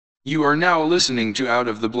You are now listening to Out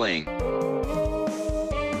of the Blank.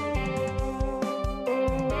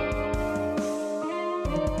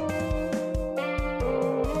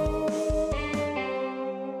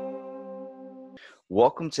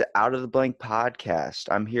 Welcome to Out of the Blank podcast.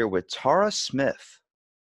 I'm here with Tara Smith.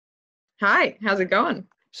 Hi, how's it going?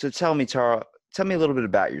 So tell me, Tara, tell me a little bit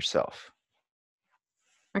about yourself.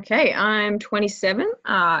 Okay, I'm 27.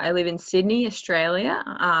 I live in Sydney, Australia,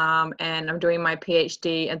 and I'm doing my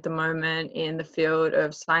PhD at the moment in the field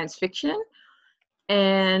of science fiction.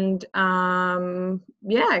 And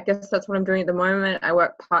yeah, I guess that's what I'm doing at the moment. I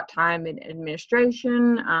work part-time in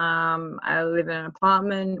administration. I live in an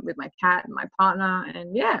apartment with my cat and my partner,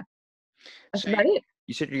 and yeah, that's So about it.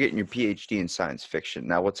 you said you're getting your PhD in science fiction.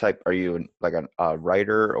 Now, what type are you? Like a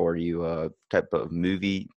writer, or are you a type of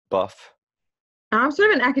movie buff? I'm sort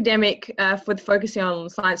of an academic with focusing on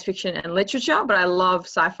science fiction and literature, but I love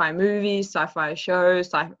sci-fi movies, sci-fi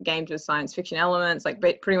shows, games with science fiction elements. Like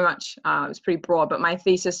pretty much, it's pretty broad. But my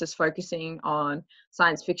thesis is focusing on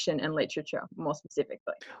science fiction and literature more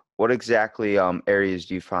specifically. What exactly areas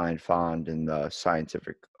do you find fond in the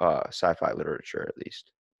scientific sci-fi literature, at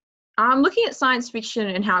least? I'm looking at science fiction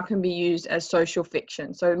and how it can be used as social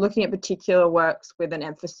fiction. So looking at particular works with an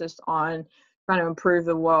emphasis on trying to improve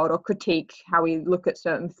the world or critique how we look at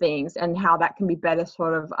certain things and how that can be better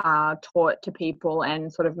sort of taught to people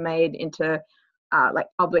and sort of made into like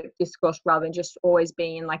public discourse rather than just always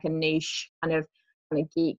being in like a niche kind of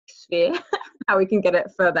geek sphere. How we can get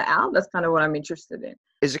it further out. That's kind of what I'm interested in.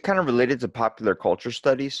 Is it kind of related to popular culture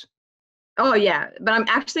studies? Oh yeah, but I'm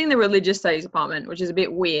actually in the religious studies department, which is a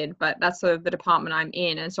bit weird, but that's sort of the department I'm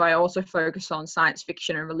in, and so I also focus on science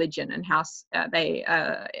fiction and religion and how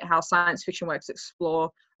science fiction works explore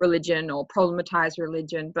religion or problematize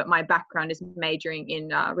religion. But my background is majoring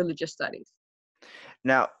in religious studies.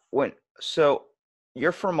 Now, so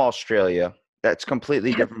you're from Australia. That's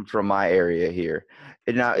completely different from my area here.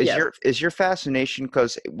 And now, is Yes. your fascination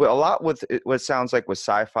because a lot with what sounds like with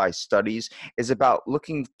sci-fi studies is about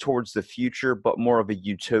looking towards the future, but more of a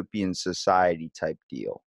utopian society type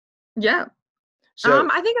deal. Yeah. So,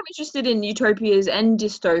 I think I'm interested in utopias and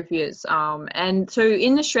dystopias. And so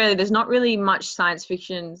in Australia, there's not really much science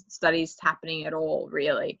fiction studies happening at all,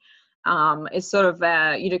 really. It's sort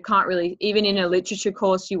of, you can't really, even in a literature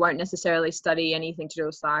course, you won't necessarily study anything to do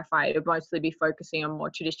with sci-fi. It'll mostly be focusing on more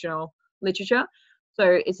traditional literature.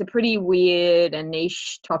 So it's a pretty weird and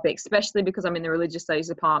niche topic, especially because I'm in the religious studies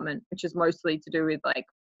department, which is mostly to do with like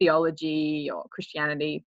theology or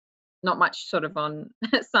Christianity, not much sort of on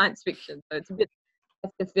science fiction. So it's a bit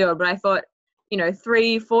the field, but I thought,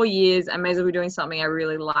 3, 4 years, I may as well be doing something I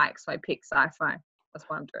really like. So I picked sci-fi. That's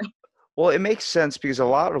what I'm doing. well, it makes sense because a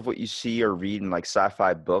lot of what you see or read in like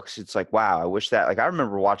sci-fi books, it's like, wow, I wish that. Like, I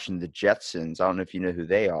remember watching the Jetsons. I don't know if you know who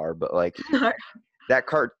they are, but like that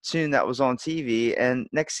cartoon that was on TV, and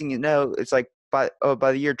next thing you know, it's like by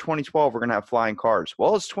the year 2012 we're gonna have flying cars.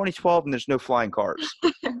 Well, it's 2012 and there's no flying cars.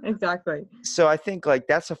 Exactly. So I think like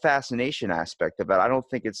that's a fascination aspect of it. I don't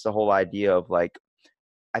think it's the whole idea of like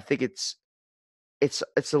I think it's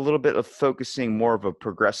a little bit of focusing more of a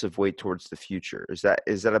progressive way towards the future. Is that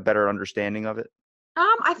a better understanding of it?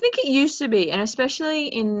 I think it used to be, and especially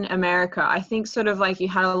in America, I think sort of like you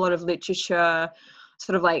had a lot of literature,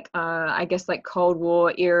 sort of like I guess like Cold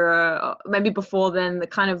War era, maybe before then, the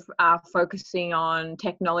kind of focusing on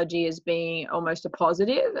technology as being almost a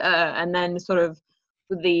positive, and then sort of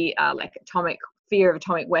with the like atomic fear of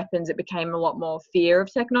atomic weapons, it became a lot more fear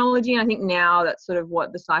of technology. And I think now that's sort of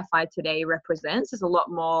what the sci-fi today represents is a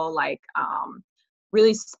lot more like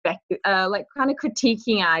really like kind of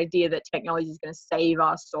critiquing our idea that technology is going to save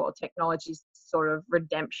us or technology's sort of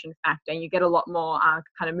redemption factor. And you get a lot more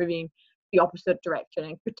kind of moving the opposite direction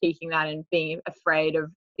and critiquing that and being afraid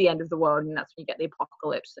of the end of the world. And that's when you get the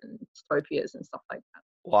apocalypse and dystopias and stuff like that.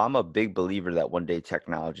 Well, I'm a big believer that one day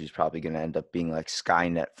technology is probably going to end up being like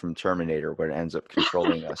Skynet from Terminator, where it ends up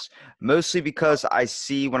controlling us. Mostly because I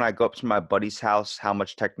see when I go up to my buddy's house how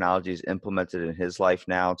much technology is implemented in his life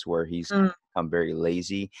now to where he's Mm, become very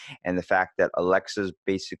lazy. And the fact that Alexa's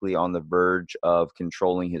basically on the verge of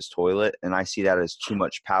controlling his toilet. And I see that as too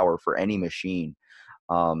much power for any machine.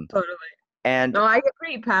 Um, totally. and No, I get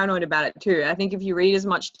pretty paranoid about it too. I think if you read as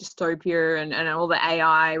much dystopia and all the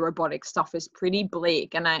AI robotic stuff is pretty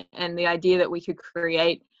bleak. And the idea that we could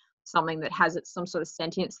create something that has some sort of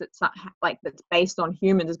sentience that's not, like that's based on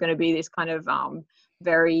humans is going to be this kind of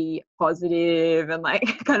very positive and like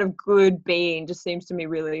kind of good being just seems to me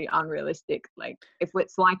really unrealistic. Like if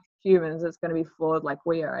it's like humans, it's going to be flawed like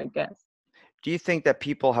we are, I guess. do you think that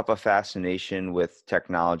people have a fascination with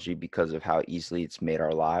technology because of how easily it's made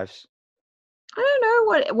our lives? I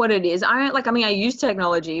don't know what it is. I mean, I use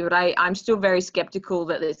technology, but I'm still very skeptical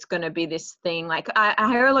that it's going to be this thing. Like I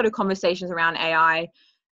hear a lot of conversations around AI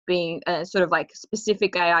being sort of like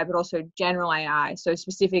specific AI, but also general AI. So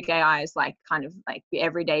specific AI is like kind of like the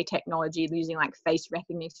everyday technology using like face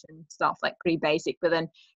recognition stuff, like pretty basic. But then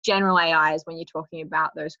general AI is when you're talking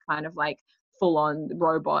about those kind of like full on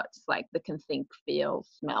robots, like that can think, feel,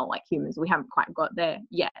 smell like humans. We haven't quite got there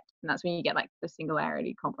yet. And that's when you get like the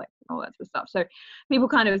singularity complex and all that sort of stuff. So people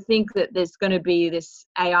kind of think that there's going to be this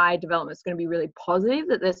AI development is going to be really positive,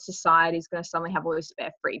 that the society is going to suddenly have all this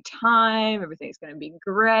spare free time, everything's going to be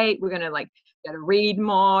great, we're going to like get to read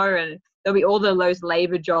more, and there'll be all those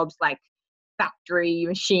labor jobs like factory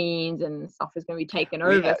machines and stuff is going to be taken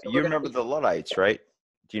Well, over. yeah, So you we're going to remember be the Luddites, right?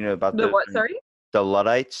 Do you know about the those? what? Sorry. The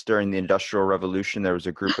Luddites during the Industrial Revolution, there was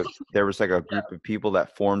like a group of people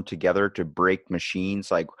that formed together to break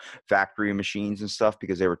machines, like factory machines and stuff,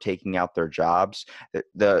 because they were taking out their jobs.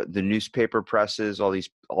 The newspaper presses, all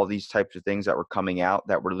these types of things that were coming out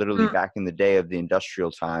that were literally back in the day of the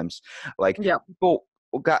industrial times. Like Yeah. people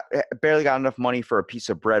barely got enough money for a piece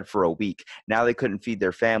of bread for a week. Now they couldn't feed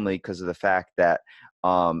their family because of the fact that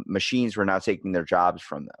machines were now taking their jobs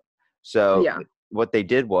from them. So Yeah. what they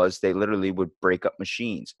did was they literally would break up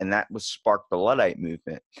machines, and that was sparked the Luddite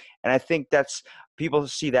movement. And I think that's people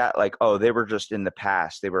see that like, oh, they were just in the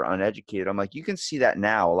past, they were uneducated. I'm like, you can see that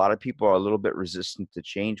now. A lot of people are a little bit resistant to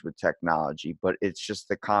change with technology, but it's just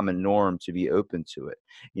the common norm to be open to it.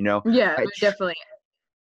 You know, Yeah, I definitely.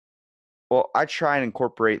 well, I try and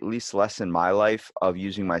incorporate at least less in my life of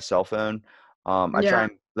using my cell phone. I try Yeah.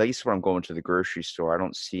 and at least when I'm going to the grocery store, I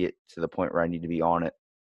don't see it to the point where I need to be on it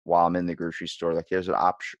while I'm in the grocery store. Like there's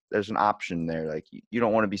an option there. Like you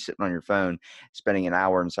don't want to be sitting on your phone spending an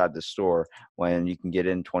hour inside the store when you can get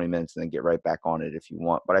in 20 minutes and then get right back on it if you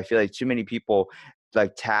want. But I feel like too many people,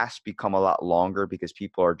 like, tasks become a lot longer because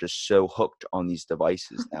people are just so hooked on these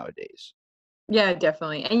devices nowadays. Yeah,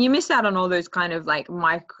 definitely. And you miss out on all those kind of like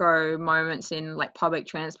micro moments in like public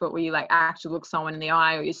transport where you like actually look someone in the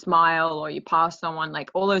eye or you smile or you pass someone, like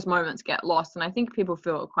all those moments get lost. And I think people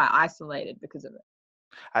feel quite isolated because of it.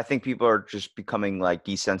 I think people are just becoming like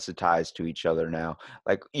desensitized to each other now.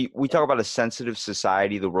 Like we talk about a sensitive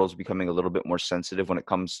society, the world's becoming a little bit more sensitive when it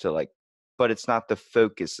comes to like, but it's not the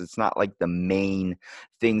focus. It's not like the main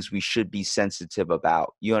things we should be sensitive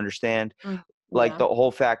about. You understand? Mm. Like Yeah. the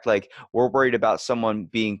whole fact, like we're worried about someone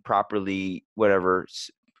being properly whatever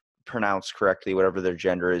pronounced correctly, whatever their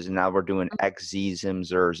gender is, and now we're doing X, Z, Zim,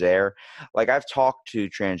 Zer, Zer. Like I've talked to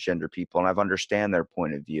transgender people and I've understand their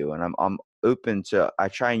point of view, and I'm open to. I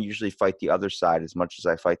try and usually fight the other side as much as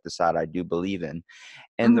I fight the side I do believe in,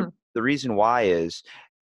 and Mm-hmm. the reason why is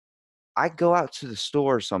I go out to the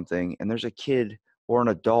store or something, and there's a kid or an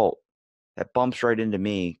adult that bumps right into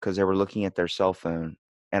me because they were looking at their cell phone,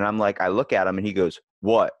 and I'm like, I look at him, and he goes,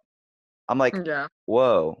 "What?" I'm like, Yeah.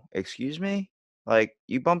 "Whoa, excuse me? Like,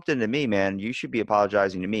 you bumped into me, man. You should be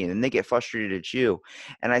apologizing to me." And then they get frustrated at you.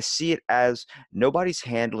 And I see it as nobody's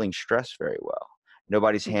handling stress very well.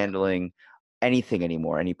 Nobody's Yeah. handling anything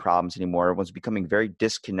anymore, any problems anymore. Everyone's becoming very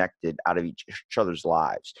disconnected out of each other's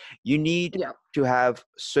lives. You need Yeah. to have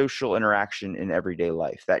social interaction in everyday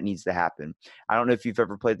life. That needs to happen. I don't know if you've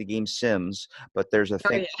ever played the game Sims, but there's a Oh,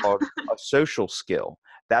 thing yeah. called a social skill.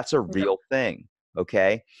 That's a Yeah. real thing.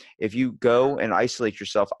 Okay. If you go and isolate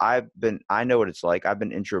yourself, I know what it's like. I've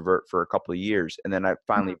been introvert for a couple of years and then I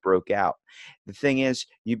finally Mhm. broke out. The thing is,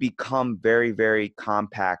 you become very, very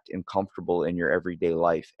compact and comfortable in your everyday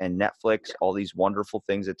life. And Netflix, Yeah. all these wonderful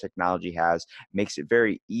things that technology has, makes it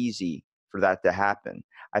very easy for that to happen.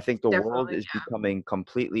 I think the world Definitely. is becoming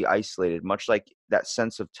completely isolated, much like that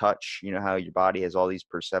sense of touch. You know how your body has all these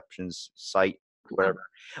perceptions, sight, Yeah. whatever.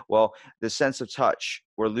 Well, the sense of touch,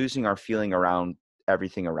 we're losing our feeling around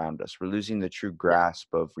everything around us. We're losing the true Yeah.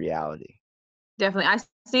 grasp of reality. Definitely. I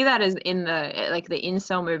see that as in the like the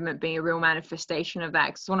incel movement being a real manifestation of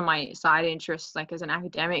that. 'Cause one of my side interests, like as an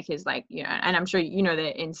academic, is like, you know, and I'm sure you know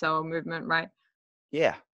the incel movement, right?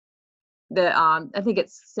 Yeah. The I think it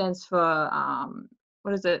stands for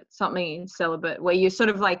what is it? Something celibate, where you sort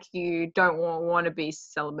of like you don't want to be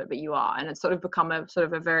celibate, but you are, and it's sort of become a sort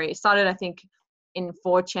of a very it started, I think, in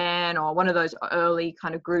 4chan or one of those early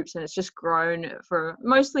kind of groups, and it's just grown for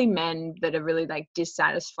mostly men that are really like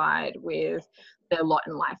dissatisfied with their lot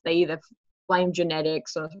in life. They either blame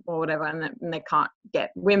genetics or whatever, and they can't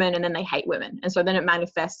get women, and then they hate women, and so then it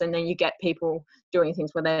manifests, and then you get people doing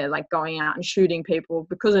things where they're like going out and shooting people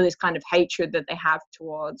because of this kind of hatred that they have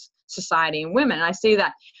towards society and women. And I see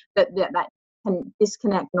that can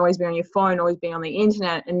disconnect and always be on your phone, always being on the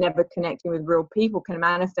internet and never connecting with real people can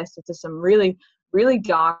manifest into some really really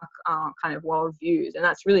dark kind of world views, and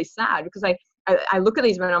that's really sad because I look at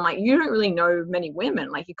these women, I'm like, you don't really know many women.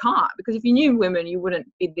 Like, you can't, because if you knew women, you wouldn't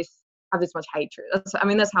be have this much hatred. That's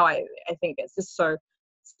how I think it's just so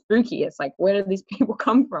spooky. It's like, where did these people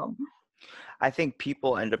come from? I think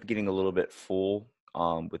people end up getting a little bit full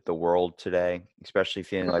with the world today, especially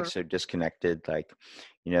feeling like so disconnected. Like,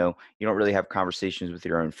 you don't really have conversations with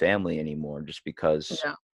your own family anymore just because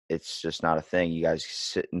Yeah. it's just not a thing. You guys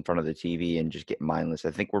sit in front of the TV and just get mindless.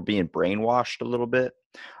 I think we're being brainwashed a little bit.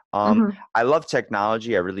 I love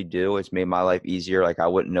technology. I really do. It's made my life easier. Like, I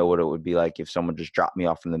wouldn't know what it would be like if someone just dropped me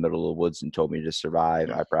off in the middle of the woods and told me to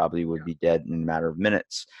survive. I probably would be dead in a matter of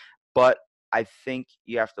minutes. But I think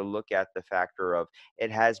you have to look at the factor of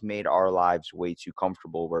it has made our lives way too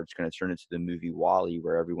comfortable, where it's going to turn into the movie Wall-E,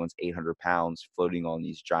 where everyone's 800 pounds floating on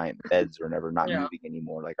these giant beds or never not Yeah. moving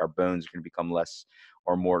anymore. Like, our bones are going to become less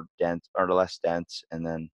or more dense or less dense. And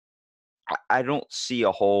then I don't see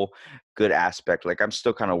a whole good aspect. Like, I'm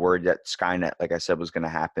still kind of worried that Skynet, like I said, was going to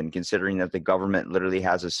happen, considering that the government literally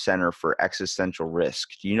has a center for existential risk.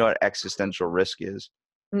 Do you know what existential risk is?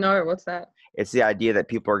 No, what's that? It's the idea that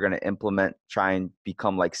people are going to try and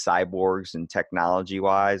become like cyborgs and technology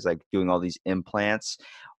wise, like doing all these implants.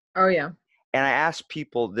 Oh, yeah. And I ask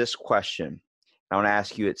people this question. I want to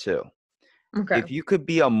ask you it too. Okay. If you could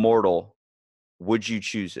be immortal, would you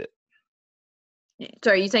choose it?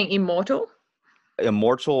 So are you saying immortal?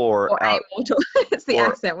 Immortal Or immortal? It's the or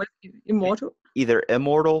accent. What is it? Immortal? either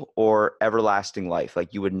immortal or everlasting life,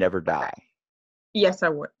 like you would never die. Yes, I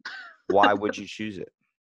would. Why would you choose it?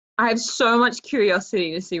 I have so much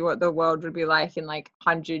curiosity to see what the world would be like in like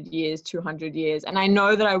 100 years, 200 years. And I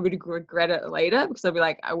know that I would regret it later, because I'd be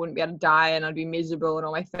like, I wouldn't be able to die and I'd be miserable and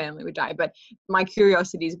all my family would die. But my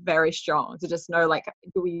curiosity is very strong to just know, like,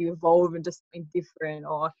 do we evolve into something different,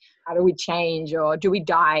 or how do we change, or do we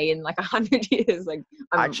die in like 100 years? Like,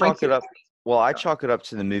 I chalk it up. Well, I chalk it up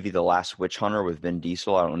to the movie The Last Witch Hunter with Vin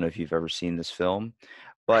Diesel. I don't know if you've ever seen this film, I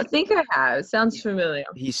but think I have. Sounds familiar.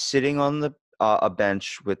 he's sitting on a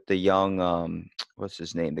bench with the young what's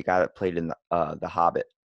his name? The guy that played in the Hobbit.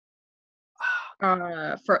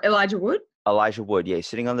 For Elijah Wood? Elijah Wood, yeah, he's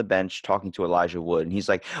sitting on the bench talking to Elijah Wood, and he's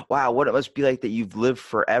like, "Wow, what it must be like that you've lived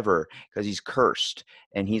forever," because he's cursed.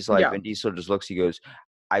 And he's like, Yeah. Vin Diesel just looks, he goes,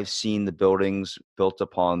 "I've seen the buildings built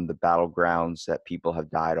upon the battlegrounds that people have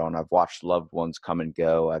died on. I've watched loved ones come and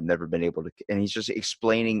go. I've never been able to," and he's just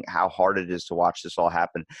explaining how hard it is to watch this all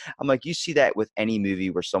happen. I'm like, you see that with any movie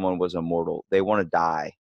where someone was immortal. They want to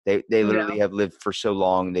die. They literally have lived for so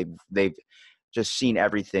long. They've just seen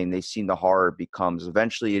everything. They've seen the horror becomes.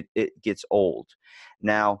 Eventually, it gets old.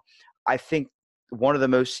 Now, I think one of the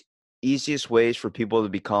most easiest ways for people to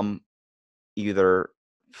become either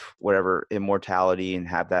whatever immortality and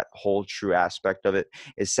have that whole true aspect of it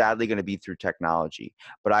is sadly going to be through technology.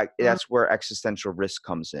 But that's where existential risk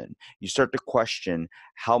comes in. You start to question,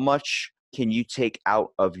 how much can you take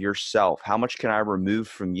out of yourself? How much can I remove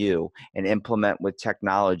from you and implement with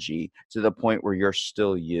technology to the point where you're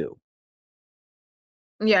still you?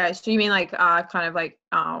 Yeah, so you mean like kind of like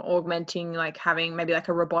augmenting, like having maybe like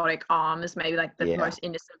a robotic arm is maybe like the Yeah. most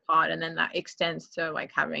innocent part, and then that extends to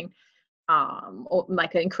like having or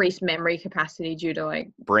like an increased memory capacity due to like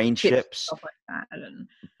Brain chips, chips. stuff like that. And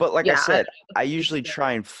But like I yeah, said, I usually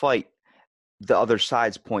try and fight the other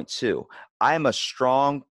side's point too. I am a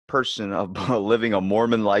strong person of living a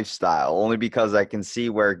Mormon lifestyle only because I can see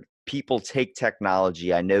where people take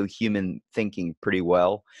technology. I know human thinking pretty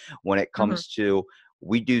well when it comes to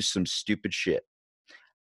we do some stupid shit.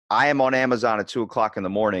 I am on Amazon at 2:00 in the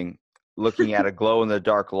morning looking at a glow in the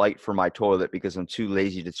dark light for my toilet because I'm too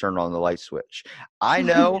lazy to turn on the light switch. I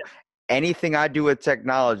know anything I do with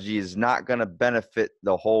technology is not going to benefit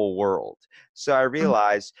the whole world. So I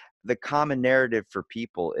realize the common narrative for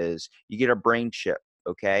people is you get a brain chip,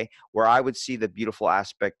 okay, where I would see the beautiful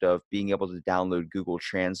aspect of being able to download Google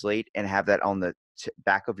Translate and have that on the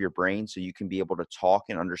back of your brain so you can be able to talk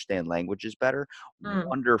and understand languages better.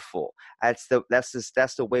 Wonderful. That's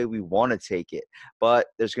the way we want to take it. But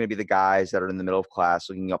there's going to be the guys that are in the middle of class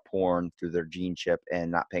looking up porn through their gene chip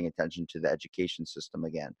and not paying attention to the education system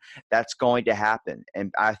again. That's going to happen.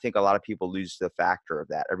 And I think a lot of people lose the factor of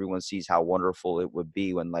that. Everyone sees how wonderful it would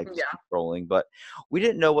be when life was rolling, but we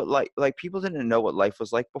didn't know what like people didn't know what life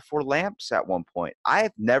was like before lamps at one point. I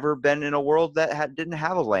have never been in a world that didn't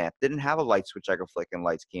have a lamp, didn't have a light switch I could flick and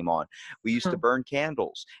lights came on. We used to burn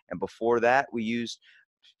candles, and before that we used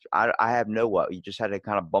I have no what. You just had to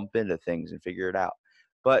kind of bump into things and figure it out.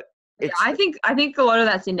 But I think a lot of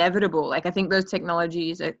that's inevitable. Like, I think those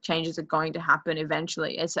technologies changes are going to happen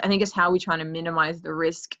eventually. I think it's how we're trying to minimize the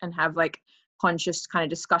risk and have like conscious kind of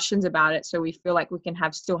discussions about it, so we feel like we can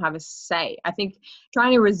still have a say. I think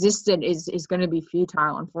trying to resist it is going to be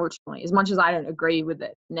futile, unfortunately, as much as I don't agree with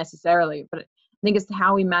it necessarily. But I think it's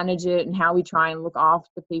how we manage it and how we try and look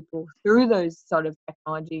after people through those sort of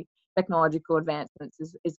technological advancements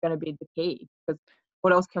is going to be the key, because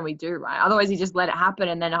what else can we do, right? Otherwise you just let it happen,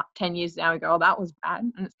 and then 10 years down we go, oh, that was bad,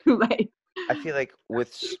 and it's too late. I feel like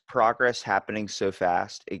with progress happening so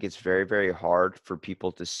fast, it gets very, very hard for people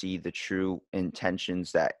to see the true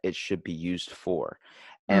intentions that it should be used for.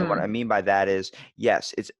 And what I mean by that is,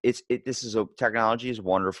 yes, technology is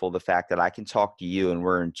wonderful. The fact that I can talk to you and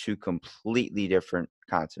we're in two completely different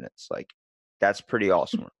continents, like that's pretty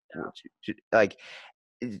awesome. Like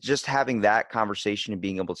just having that conversation and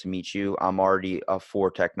being able to meet you, I'm already for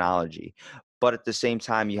technology. But at the same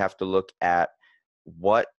time, you have to look at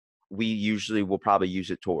what we usually will probably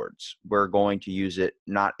use it towards. We're going to use it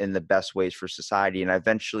not in the best ways for society. And I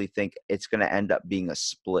eventually think it's going to end up being a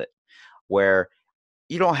split where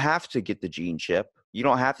you don't have to get the gene chip. You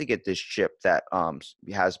don't have to get this chip that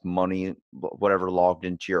has money, whatever, logged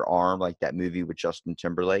into your arm, like that movie with Justin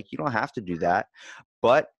Timberlake. You don't have to do that.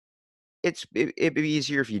 But it'd be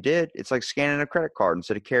easier if you did. It's like scanning a credit card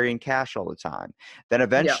instead of carrying cash all the time. Then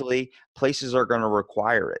eventually places are going to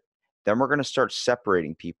require it. Then we're going to start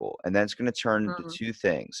separating people, and then it's going to turn into two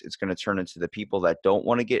things. It's going to turn into the people that don't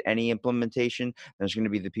want to get any implementation. There's going to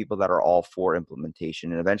be the people that are all for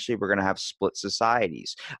implementation, and eventually we're going to have split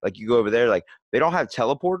societies. Like you go over there, like they don't have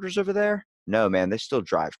teleporters over there. No, man, they still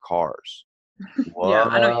drive cars. What? Yeah,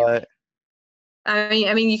 I know what you mean.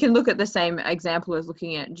 I mean, you can look at the same example as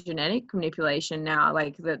looking at genetic manipulation now,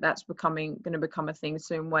 like that's going to become a thing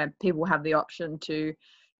soon, where people have the option to,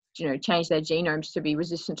 change their genomes to be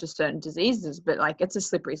resistant to certain diseases. But like, it's a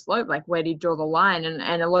slippery slope. Like, where do you draw the line?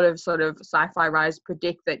 And a lot of sort of sci-fi writers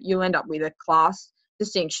predict that you'll end up with a class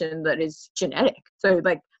distinction that is genetic. So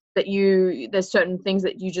like there's certain things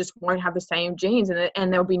that you just won't have the same genes,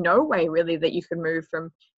 and there'll be no way really that you can move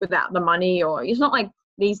from without the money, or it's not like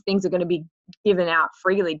these things are going to be given out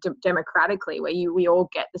freely democratically, where we all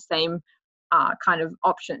get the same kind of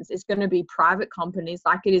options. It's going to be private companies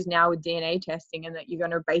like it is now with DNA testing, and that you're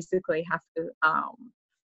going to basically have to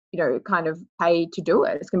kind of pay to do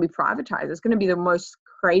it. It's going to be privatized. It's going to be the most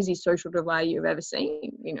crazy social divide you've ever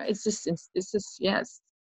seen. It's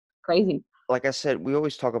crazy. Like I said, we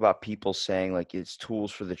always talk about people saying like it's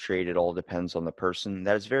tools for the trade. It all depends on the person.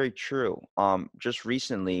 That is very true. Just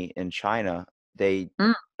recently in China, they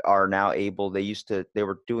are now able, they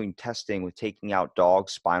were doing testing with taking out dog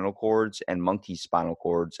spinal cords and monkey spinal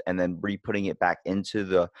cords and then re-putting it back into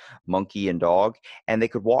the monkey and dog, and they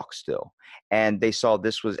could walk still. And they saw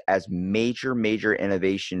this was as major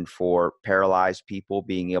innovation for paralyzed people,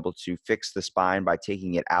 being able to fix the spine by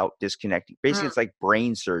taking it out, disconnecting. Basically, it's like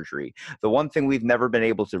brain surgery. The one thing we've never been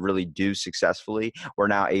able to really do successfully, we're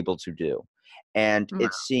now able to do. And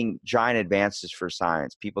it's seeing giant advances for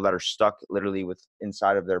science. People that are stuck literally with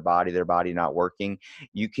inside of their body not working,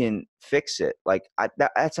 you can fix it. Like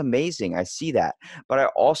that's amazing. I see that. But I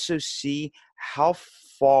also see how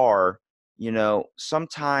far,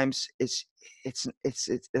 sometimes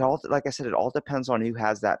it all, like I said, it all depends on who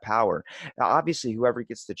has that power. Now, obviously, whoever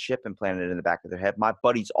gets the chip implanted in the back of their head, my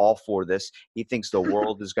buddy's all for this. He thinks the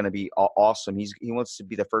world is going to be awesome. He wants to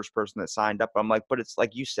be the first person that signed up. I'm like, but it's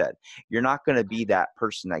like you said, you're not going to be that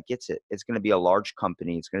person that gets it. It's going to be a large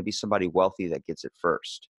company. It's going to be somebody wealthy that gets it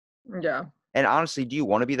first. Yeah. And honestly, do you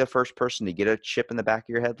want to be the first person to get a chip in the back of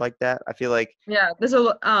your head like that? I feel like there's a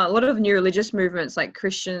lot of new religious movements like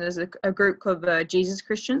Christian. There's a group called the Jesus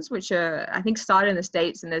Christians, which I think started in the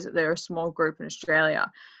States, and they're a small group in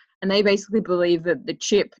Australia, and they basically believe that the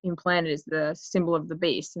chip implanted is the symbol of the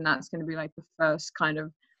beast, and that's going to be like the first kind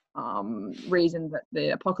of reason that the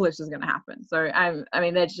apocalypse is going to happen. So I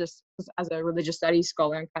mean, they're just, as a religious studies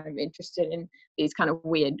scholar, I'm kind of interested in these kind of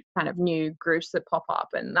weird kind of new groups that pop up,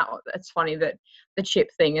 and that's funny that the chip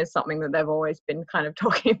thing is something that they've always been kind of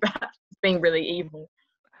talking about as being really evil.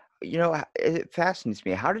 It fascinates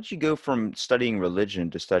me. How did you go from studying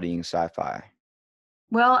religion to studying sci-fi?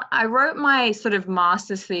 Well, I wrote my sort of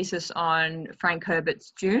master's thesis on Frank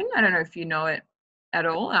Herbert's Dune. I don't know if you know it at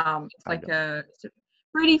all. It's like it's a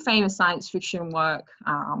pretty famous science fiction work,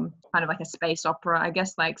 kind of like a space opera, I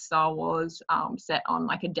guess, like Star Wars, set on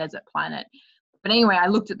like a desert planet. But anyway, I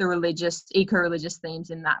looked at the eco-religious themes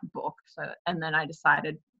in that book. And then I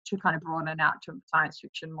decided to kind of broaden out to science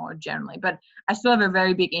fiction more generally. But I still have a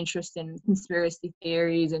very big interest in conspiracy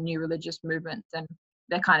theories and new religious movements, and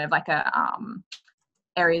they're kind of like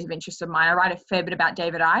areas of interest of mine. I write a fair bit about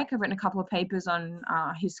David Icke. I've written a couple of papers on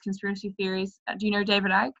his conspiracy theories. Do you know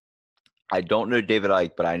David Icke? I don't know David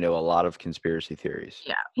Icke, but I know a lot of conspiracy theories.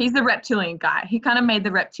 Yeah, he's the reptilian guy. He kind of made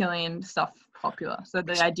the reptilian stuff popular. So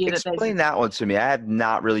the idea that there's Explain that one to me. I have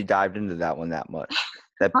not really dived into that one that much.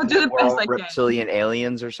 That I'll do the people are best all I can. reptilian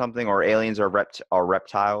aliens or something, or aliens are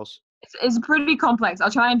reptiles. It's pretty complex.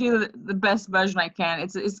 I'll try and do the best version I can.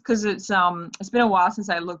 It's because it's been a while since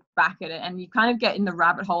I looked back at it, and you kind of get in the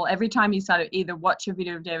rabbit hole every time you start to either watch a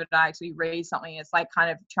video of David Icke or you read something. It's like kind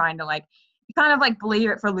of trying to like you kind of like believe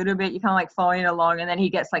it for a little bit. You kind of like following it along, and then he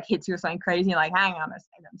gets like hits you with something crazy. And you're like, hang on a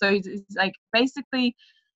second. So it's like basically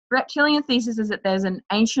reptilian thesis is that there's an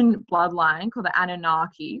ancient bloodline called the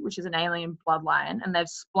Anunnaki, which is an alien bloodline, and they've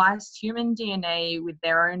spliced human DNA with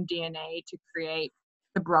their own DNA to create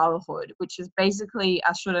the Brotherhood, which is basically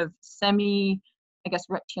a sort of I guess,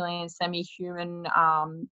 reptilian, semi-human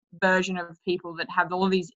version of people that have all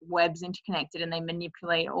of these webs interconnected, and they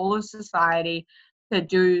manipulate all of society to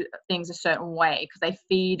do things a certain way because they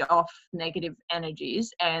feed off negative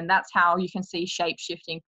energies, and that's how you can see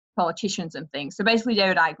shape-shifting politicians and things. So basically,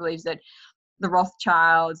 David Icke believes that the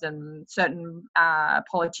Rothschilds and certain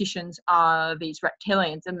politicians are these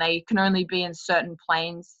reptilians, and they can only be in certain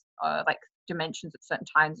planes, like dimensions at certain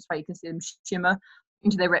times. That's why you can see them shimmer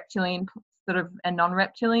into their reptilian sort of a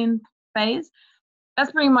non-reptilian phase.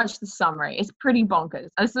 That's pretty much the summary. It's pretty bonkers.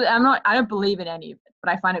 I don't believe in any of it,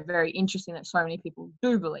 but I find it very interesting that so many people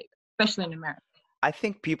do believe it, especially in America. I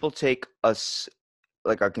think people take us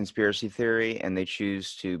like a conspiracy theory and they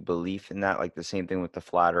choose to believe in that, like the same thing with the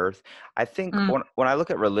flat earth. I think Mm, when I look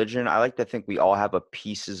at religion, I like to think we all have a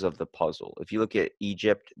pieces of the puzzle. If you look at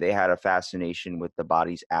Egypt, they had a fascination with the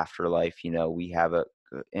body's afterlife. You know, we have a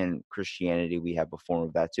in Christianity, we have a form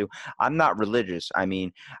of that too. I'm not religious. I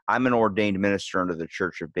mean, I'm an ordained minister under the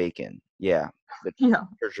Church of Bacon. Yeah, the yeah,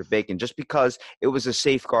 Church of Bacon, just because it was a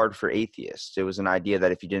safeguard for atheists. It was an idea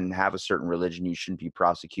that if you didn't have a certain religion, you shouldn't be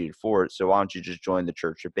prosecuted for it. So why don't you just join the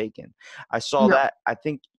Church of Bacon? I saw yeah. that. I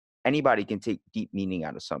think anybody can take deep meaning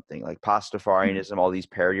out of something like Pastafarianism, all these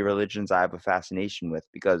parody religions. I have a fascination with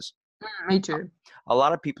because Me too. a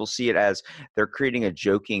lot of people see it as they're creating a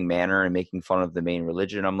joking manner and making fun of the main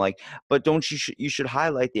religion. I'm like, but don't you should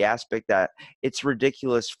highlight the aspect that it's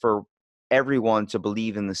ridiculous for everyone to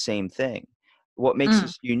believe in the same thing. What makes Mm.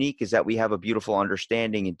 us unique is that we have a beautiful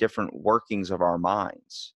understanding and different workings of our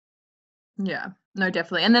minds. Yeah, no,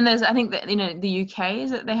 definitely. And then there's, I think that, the UK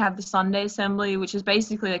is that they have the Sunday Assembly, which is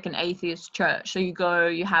basically like an atheist church. So you go,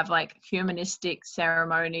 you have like humanistic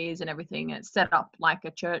ceremonies and everything, and it's set up like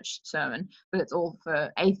a church sermon, but it's all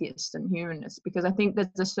for atheists and humanists because I think there's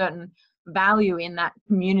a certain value in that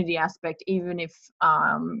community aspect, even if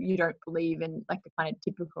you don't believe in like the kind of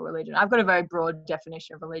typical religion. I've got a very broad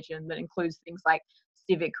definition of religion that includes things like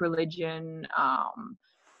civic religion, all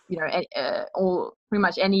pretty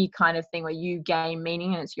much any kind of thing where you gain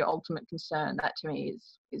meaning and it's your ultimate concern. That to me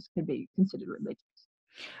is could be considered religious.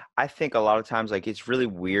 I think a lot of times, like, it's really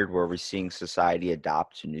weird where we're seeing society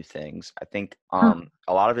adopt to new things. I think Mm,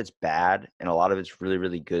 a lot of it's bad and a lot of it's really,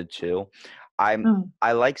 really good too. I'm mm,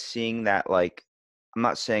 I like seeing that, like, I'm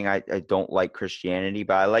not saying I don't like Christianity,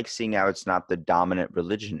 but I like seeing how it's not the dominant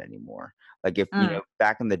religion anymore. Like if, mm,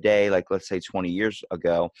 back in the day, like let's say 20 years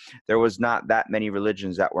ago, there was not that many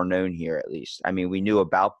religions that were known here, at least. I mean, we knew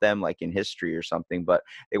about them like in history or something, but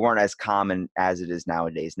they weren't as common as it is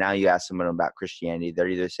nowadays. Now you ask someone about Christianity, they're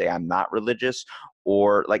either say I'm not religious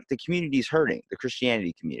or like the community's hurting, the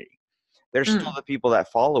Christianity community. There's still mm, the people that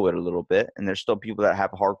follow it a little bit, and there's still people that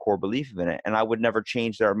have a hardcore belief in it. And I would never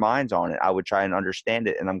change their minds on it. I would try and understand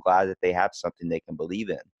it, and I'm glad that they have something they can believe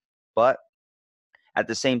in. But at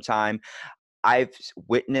the same time, I've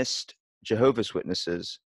witnessed Jehovah's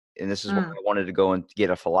Witnesses, and this is why mm, I wanted to go and get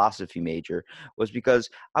a philosophy major, was because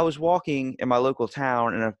I was walking in my local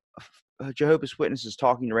town, and a Jehovah's Witness is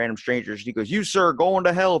talking to random strangers. And he goes, "You, sir, going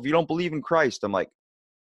to hell if you don't believe in Christ." I'm like,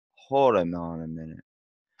 hold on a minute.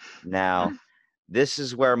 Now, this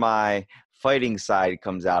is where my fighting side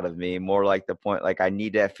comes out of me, more like the point, like I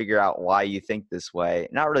need to figure out why you think this way.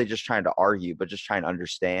 Not really just trying to argue, but just trying to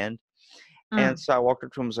understand. And mm, so I walked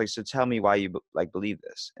up to him and was like, so tell me why you like believe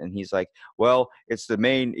this. And he's like, well, it's the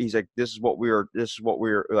main, he's like, this is what we're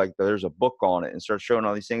like, there's a book on it, and starts showing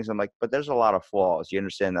all these things. I'm like, but there's a lot of flaws. You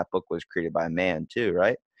understand that book was created by a man too,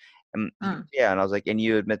 right? And he goes, mm, yeah. And I was like, and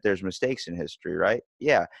you admit there's mistakes in history, right?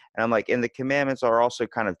 Yeah. And I'm like, and the commandments are also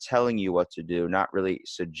kind of telling you what to do, not really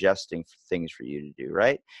suggesting things for you to do,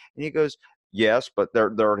 right? And he goes, yes, but they're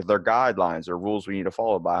guidelines or rules we need to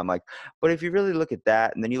follow by. I'm like, but if you really look at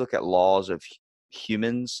that, and then you look at laws of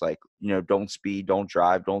humans, like, don't speed, don't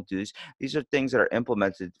drive, don't do this. These are things that are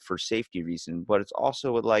implemented for safety reasons, but it's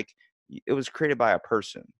also with like, it was created by a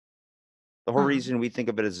person. The whole reason we think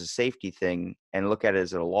of it as a safety thing and look at it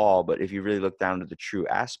as a law, but if you really look down to the true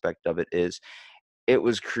aspect of it is it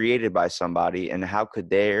was created by somebody, and how could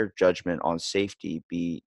their judgment on safety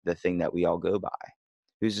be the thing that we all go by?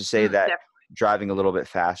 Who's to say that Definitely. driving a little bit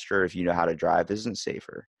faster, if you know how to drive, isn't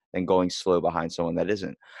safer than going slow behind someone that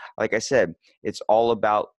isn't? Like I said, it's all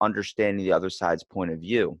about understanding the other side's point of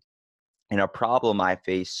view. And a problem I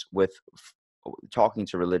face with talking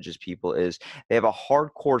to religious people is they have a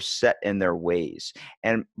hardcore set in their ways.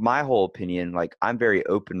 And my whole opinion, like I'm very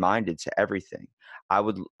open-minded to everything. I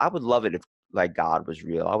would love it if like God was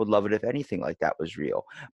real. I would love it if anything like that was real.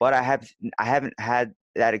 But I haven't had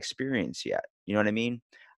that experience yet. You know what I mean?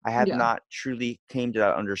 I have Yeah. not truly came to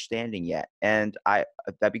that understanding yet. And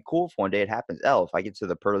that'd be cool if one day it happens. If I get to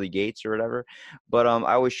the pearly gates or whatever. But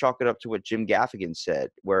I always chalk it up to what Jim Gaffigan said,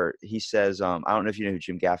 where he says, I don't know if you know who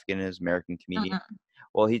Jim Gaffigan is, American comedian. Mm-mm.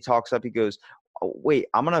 Well, he talks up, he goes, oh, wait,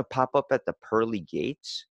 I'm gonna pop up at the pearly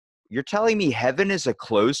gates? You're telling me heaven is a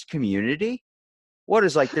closed community? What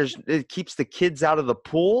is like it keeps the kids out of the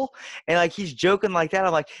pool? And like he's joking like that.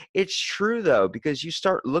 I'm like, it's true though, because you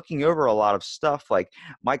start looking over a lot of stuff. Like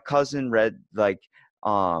my cousin read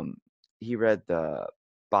he read the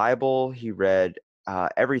Bible, he read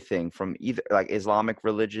everything from either like Islamic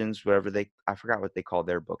religions, whatever I forgot what they call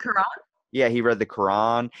their book. Quran? Yeah, he read the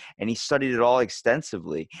Quran and he studied it all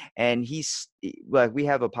extensively. And like, we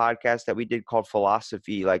have a podcast that we did called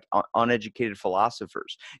Philosophy, like Uneducated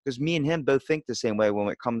Philosophers, because me and him both think the same way when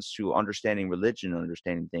it comes to understanding religion and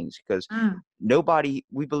understanding things. Because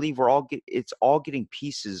we believe it's all getting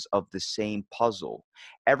pieces of the same puzzle.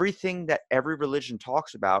 Everything that every religion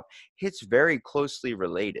talks about hits very closely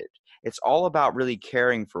related. It's all about really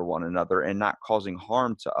caring for one another and not causing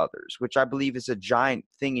harm to others, which I believe is a giant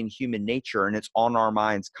thing in human nature, and it's on our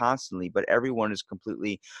minds constantly, but everyone is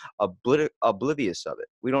completely oblivious of it.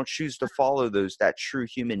 We don't choose to follow that true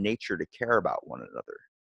human nature to care about one another.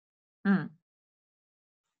 Mm.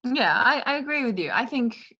 Yeah, I agree with you. I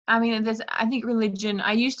think religion,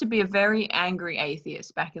 I used to be a very angry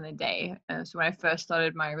atheist back in the day. So when I first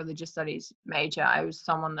started my religious studies major, I was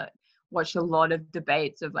someone that watched a lot of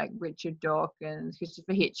debates of like Richard Dawkins,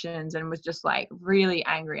 Christopher Hitchens, and was just like really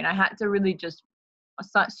angry. And I had to really just,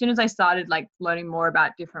 as soon as I started like learning more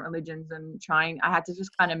about different religions and I had to just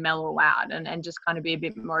kind of mellow out and just kind of be a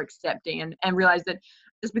bit more accepting and realize that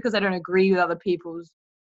just because I don't agree with other people's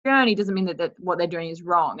journey doesn't mean that what they're doing is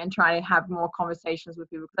wrong, and try to have more conversations with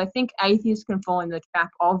people. Because I think atheists can fall in the trap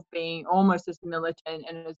of being almost as militant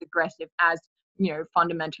and as aggressive as,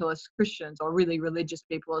 fundamentalist Christians or really religious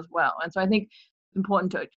people as well. And so I think it's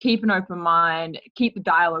important to keep an open mind, keep the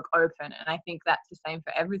dialogue open. And I think that's the same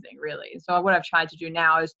for everything, really. So what I've tried to do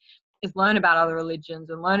now is learn about other religions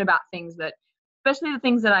and learn about things that, especially the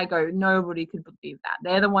things that I go, nobody could believe that.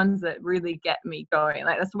 They're the ones that really get me going.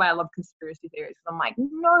 Like, that's why I love conspiracy theories. I'm like,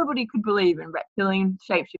 nobody could believe in reptilian,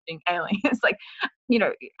 shape-shifting aliens. Like,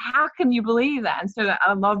 how can you believe that? And so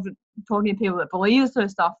I love talking to people that believe this sort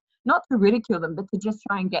of stuff, not to ridicule them, but to just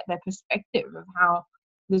try and get their perspective of how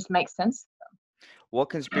this makes sense to them.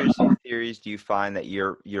 What conspiracy theories do you find that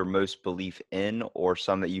you're most belief in, or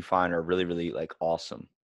some that you find are really, really like awesome?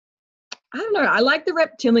 I don't know. I like the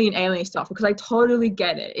reptilian alien stuff because I totally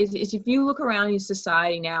get it. Is if you look around in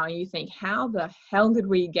society now and you think, how the hell did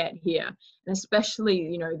we get here? And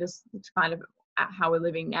especially, this kind of how we're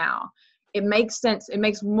living now, it makes sense. It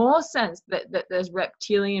makes more sense that there's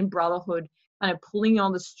reptilian brotherhood kind of pulling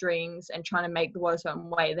on the strings and trying to make the world a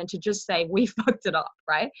certain way than to just say we fucked it up,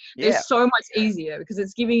 right? Yeah. It's so much easier because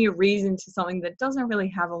it's giving you reason to something that doesn't really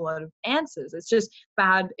have a lot of answers. It's just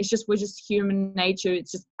bad. We're just human nature.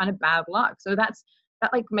 It's just kind of bad luck. So that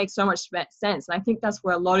like makes so much sense. And I think that's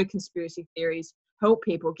where a lot of conspiracy theories help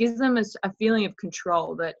people, gives them a feeling of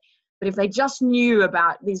control that if they just knew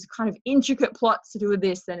about these kind of intricate plots to do with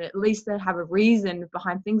this, then at least they'd have a reason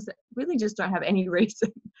behind things that really just don't have any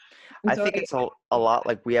reason. I think it's a lot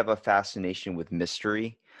like we have a fascination with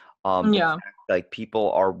mystery. Yeah. Like people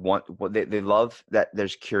they love that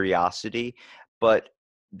there's curiosity, but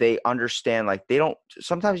they understand like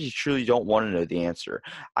sometimes you truly don't want to know the answer.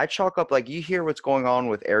 I chalk up like you hear what's going on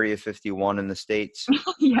with Area 51 in the States.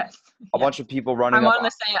 Yes. A bunch of people running I'm up. on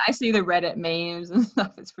the same. I see the Reddit memes and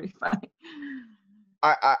stuff. It's pretty funny.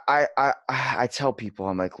 I tell people,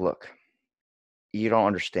 I'm like, look, you don't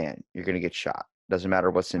understand. You're gonna get shot. Doesn't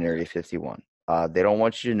matter what's in Area 51. They don't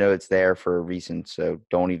want you to know it's there for a reason, so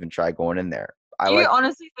don't even try going in there. Do you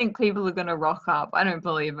honestly think people are gonna rock up? I don't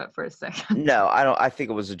believe it for a second. No, I don't. I think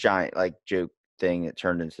it was a giant like joke thing that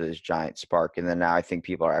turned into this giant spark. And then now I think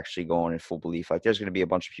people are actually going in full belief. Like there's going to be a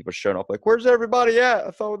bunch of people showing up like, where's everybody at?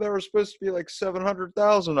 I thought there were supposed to be like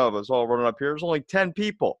 700,000 of us all running up here. There's only 10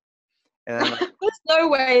 people. And then, there's no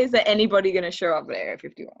way is that anybody going to show up at Area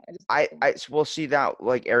 51. I will see that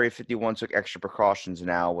like Area 51 took extra precautions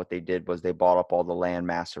now. What they did was they bought up all the land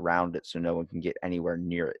mass around it so no one can get anywhere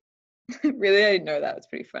near it. Really? I didn't know that. It's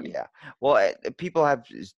pretty funny. Yeah. Well, people have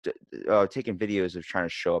taken videos of trying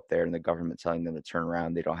to show up there and the government telling them to turn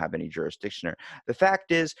around. They don't have any jurisdiction there. The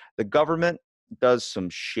fact is the government does some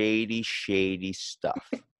shady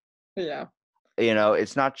stuff. Yeah. You know,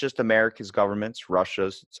 it's not just America's governments,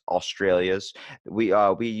 Russia's, it's Australia's. We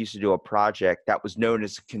used to do a project that was known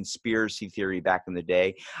as conspiracy theory back in the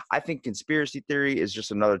day. I think conspiracy theory is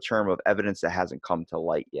just another term of evidence that hasn't come to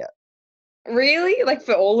light yet. Really? Like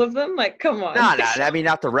for all of them? Like, come on. No, I mean,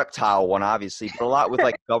 not the reptile one, obviously, but a lot with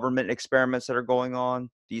like government experiments that are going on,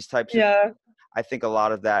 these types of, I think a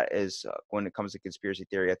lot of that is when it comes to conspiracy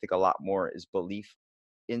theory, I think a lot more is belief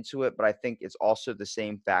into it, but I think it's also the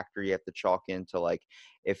same factor you have to chalk into, like,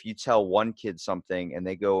 if you tell one kid something and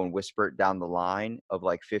they go and whisper it down the line of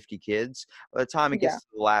like 50 kids, by the time it gets to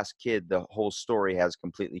the last kid, the whole story has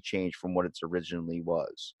completely changed from what it originally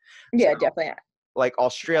was. Yeah, so, definitely. Like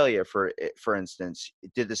Australia, for instance,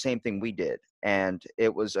 did the same thing we did, and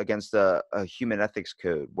it was against a human ethics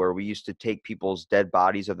code where we used to take people's dead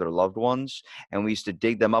bodies of their loved ones and we used to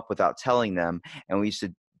dig them up without telling them, and we used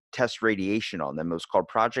to test radiation on them. It was called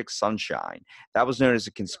Project Sunshine. That was known as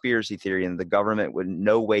a conspiracy theory, and the government would in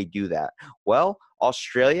no way do that. Well,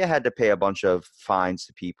 Australia had to pay a bunch of fines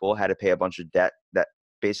to people, had to pay a bunch of debt that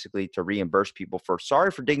basically to reimburse people for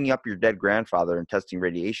sorry for digging up your dead grandfather and testing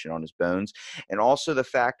radiation on his bones. And also the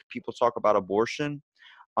fact people talk about abortion,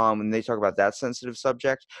 and they talk about that sensitive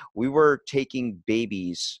subject. We were taking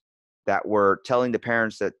babies that were telling the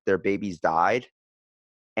parents that their babies died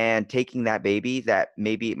and taking that baby that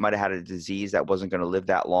maybe it might have had a disease that wasn't going to live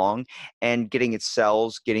that long and getting its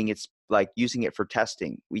cells, getting its like using it for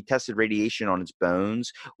testing. We tested radiation on its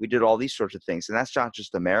bones. We did all these sorts of things. And that's not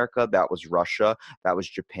just America. That was Russia. That was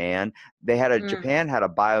Japan. Japan had a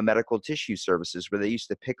biomedical tissue services where they used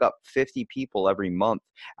to pick up 50 people every month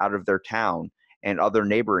out of their town and other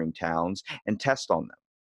neighboring towns and test on them.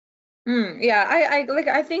 Yeah,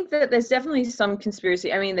 I think that there's definitely some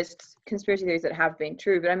conspiracy. I mean, there's conspiracy theories that have been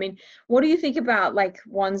true, but I mean, what do you think about like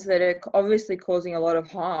ones that are obviously causing a lot of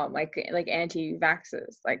harm, like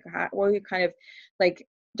anti-vaxxers? Like, what are you kind of like?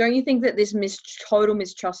 Don't you think that this total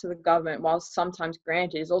mistrust of the government, while sometimes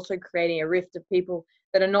granted, is also creating a rift of people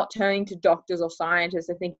that are not turning to doctors or scientists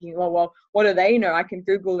and thinking, well, what do they know? I can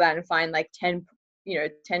Google that and find like 10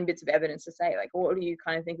 bits of evidence to say. Like, what do you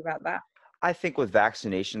kind of think about that? I think with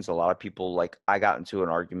vaccinations, a lot of people, like I got into an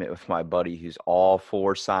argument with my buddy who's all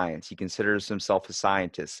for science. He considers himself a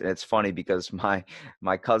scientist. And it's funny because my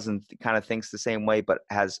cousin kind of thinks the same way, but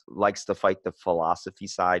likes to fight the philosophy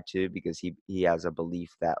side too, because he has a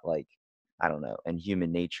belief that, like, I don't know, in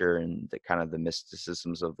human nature and the kind of the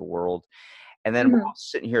mysticisms of the world. And then we're all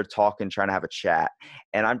sitting here talking, trying to have a chat,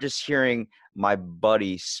 and I'm just hearing my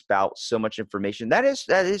buddy spout so much information. That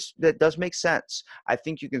does make sense. I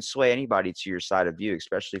think you can sway anybody to your side of view,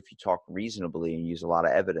 especially if you talk reasonably and use a lot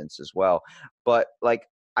of evidence as well. But like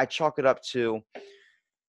I chalk it up to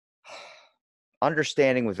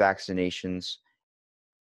understanding with vaccinations.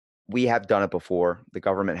 We have done it before. The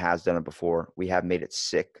government has done it before. We have made it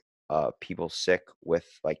sick. People sick with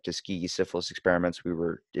like Tuskegee syphilis experiments. We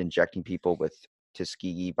were injecting people with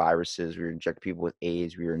Tuskegee viruses. We were injecting people with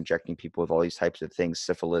AIDS. We were injecting people with all these types of things,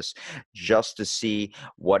 syphilis, just to see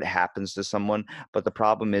what happens to someone. But the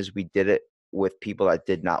problem is we did it with people that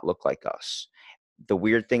did not look like us. The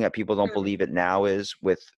weird thing that people don't believe it now is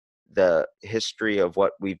with the history of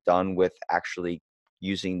what we've done with actually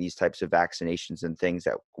using these types of vaccinations and things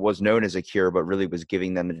that was known as a cure, but really was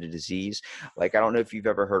giving them the disease. Like, I don't know if you've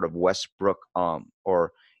ever heard of Westbrook,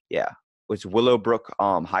 it's Willowbrook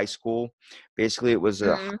High School. Basically, it was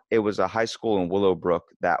a high school in Willowbrook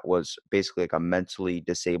that was basically like a mentally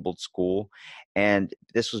disabled school. And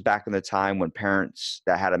this was back in the time when parents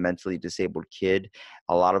that had a mentally disabled kid,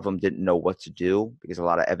 a lot of them didn't know what to do because a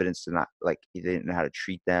lot of evidence did not, like, they didn't know how to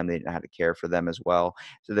treat them. They didn't know how to care for them as well.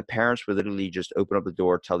 So the parents would literally just open up the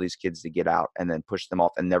door, tell these kids to get out, and then push them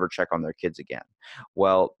off and never check on their kids again.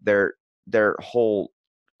 Well, their whole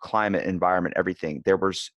climate, environment, everything, there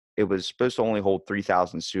was it was supposed to only hold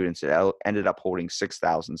 3,000 students. It ended up holding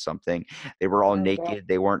 6,000 something. They were all Oh God. naked.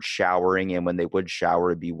 They weren't showering. And when they would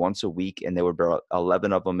shower, it'd be once a week. And there would be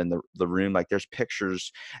 11 of them in the room. Like there's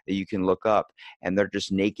pictures that you can look up, and they're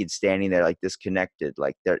just naked standing there, like disconnected.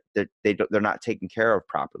 Like they're not taken care of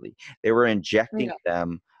properly. They were injecting Yeah.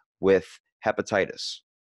 them with hepatitis.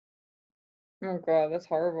 Oh God, that's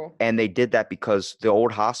horrible. And they did that because the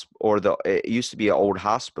old hospital, or it used to be an old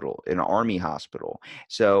hospital, an army hospital.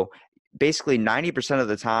 So basically 90% of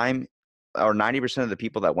the time, or 90% of the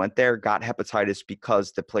people that went there got hepatitis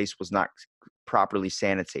because the place was not properly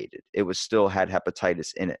sanitated. It was still had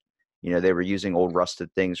hepatitis in it. They were using old rusted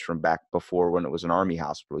things from back before when it was an army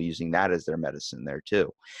hospital, using that as their medicine there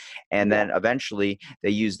too. And Yeah. then eventually they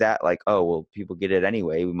used that, like, oh, well, people get it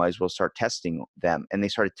anyway, we might as well start testing them. And they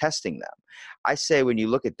started testing them. I say, when you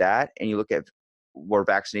look at that and you look at where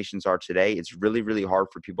vaccinations are today, it's really, really hard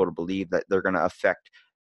for people to believe that they're going to affect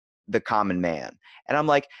the common man. And I'm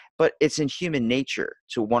like, but it's in human nature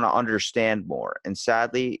to want to understand more. And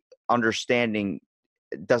sadly, understanding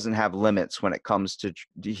doesn't have limits when it comes to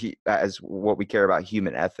as what we care about,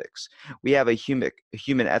 human ethics. We have a human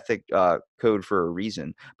ethic code for a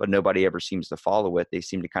reason, but nobody ever seems to follow it. They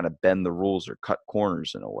seem to kind of bend the rules or cut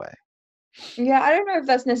corners in a way. Yeah, I don't know if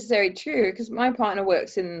that's necessarily true because my partner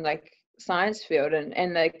works in like science field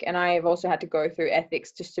and I've also had to go through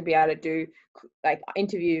ethics just to be able to do like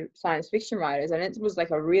interview science fiction writers, and it was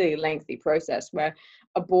like a really lengthy process where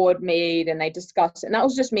a board meet and they discuss, and that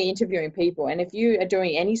was just me interviewing people. And if you are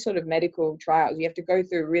doing any sort of medical trials, you have to go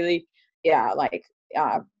through really, yeah, like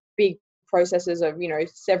big processes of,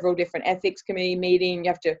 several different ethics committee meeting.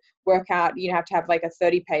 You have to work out, have to have like a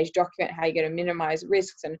 30-page document how you're going to minimize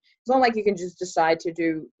risks, and it's not like you can just decide to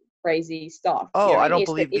do crazy stuff. Oh, I mean?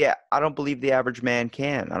 It's that it, I don't believe the average man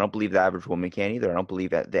can. I don't believe the average woman can either. I don't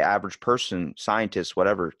believe that the average person, scientist,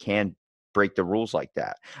 whatever, can break the rules like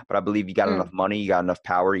that. But I believe you got enough mm, money, you got enough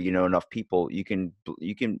power, enough people, you can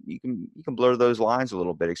blur those lines a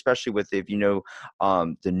little bit, especially with, if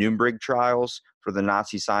the Nuremberg trials for the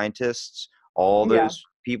Nazi scientists, all yeah, those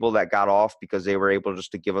people that got off because they were able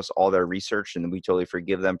just to give us all their research, and we totally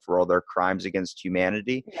forgive them for all their crimes against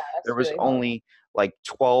humanity. yeah, There that's was really horrible. only like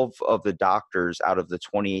 12 of the doctors out of the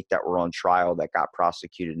 28 that were on trial that got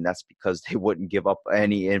prosecuted, and that's because they wouldn't give up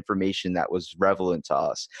any information that was relevant to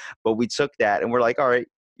us. But we took that and we're like, all right,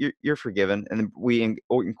 you're forgiven, and then we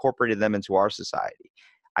incorporated them into our society.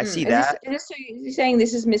 I see that. Is this so you're saying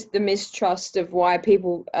this is the mistrust of why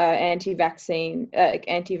people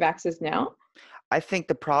anti-vaxxers now? I think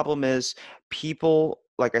the problem is, people,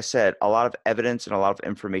 like I said, a lot of evidence and a lot of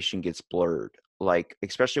information gets blurred. Like,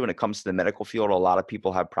 especially when it comes to the medical field, a lot of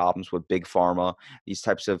people have problems with big pharma, these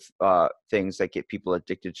types of things that get people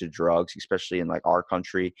addicted to drugs, especially in like our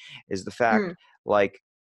country, is the fact, Mm, like,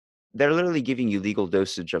 they're literally giving you legal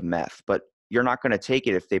dosage of meth, but you're not going to take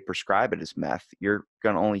it if they prescribe it as meth. You're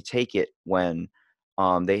going to only take it when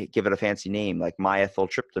they give it a fancy name like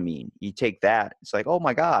methyltryptamine. You take that, it's like, oh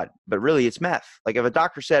my God, but really it's meth. Like, if a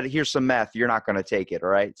doctor said, here's some meth, you're not going to take it. All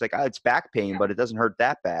right. It's like, oh, it's back pain, but it doesn't hurt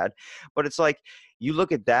that bad. But it's like, you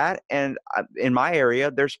look at that, and in my area,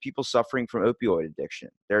 there's people suffering from opioid addiction.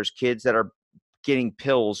 There's kids that are getting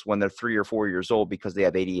pills when they're 3 or 4 years old because they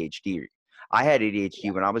have ADHD. I had ADHD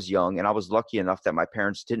yeah, when I was young, and I was lucky enough that my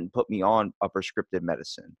parents didn't put me on a prescriptive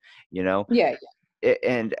medicine, you know, yeah,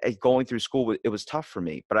 and going through school, it was tough for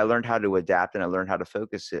me, but I learned how to adapt, and I learned how to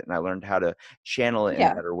focus it, and I learned how to channel it in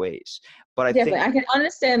yeah. better ways. But I think, Definitely. I can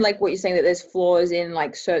understand like what you're saying, that there's flaws in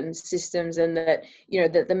like certain systems, and that,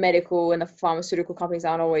 that the medical and the pharmaceutical companies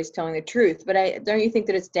aren't always telling the truth. But don't you think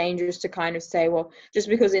that it's dangerous to kind of say, well, just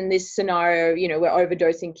because in this scenario, we're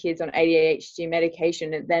overdosing kids on ADHD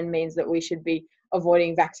medication, it then means that we should be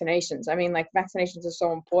avoiding vaccinations? I mean, like, vaccinations are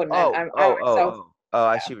so important, and oh, I oh, oh, myself, oh, oh,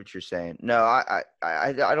 I yeah. see what you're saying. No, I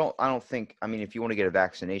don't think, I mean, if you want to get a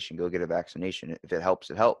vaccination, go get a vaccination. If it helps,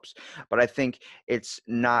 it helps. But I think it's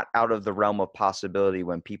not out of the realm of possibility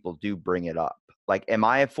when people do bring it up. Like, am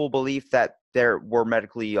I in full belief that there were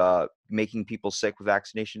medically making people sick with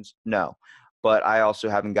vaccinations? No. But I also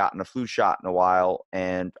haven't gotten a flu shot in a while,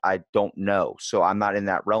 and I don't know. So I'm not in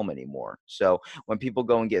that realm anymore. So when people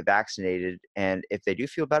go and get vaccinated, and if they do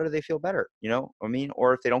feel better, they feel better, I mean,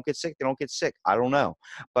 or if they don't get sick, they don't get sick. I don't know.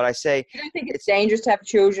 But I say, You don't think it's it's, dangerous to have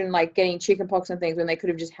children like getting chickenpox and things when they could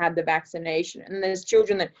have just had the vaccination? And there's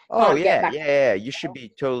children that oh can't get yeah, vaccinated. yeah, yeah, you should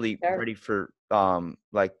be totally ready for,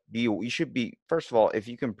 like, you should be, first of all, if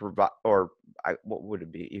you can provide, or what would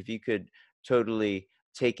it be? If you could totally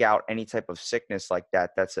take out any type of sickness like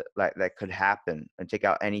that that could happen, and take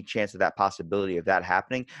out any chance of that possibility of that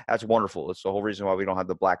happening, that's wonderful. It's the whole reason why we don't have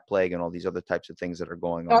the Black Plague and all these other types of things that are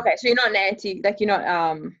going on. Okay, so you're not an anti, like you're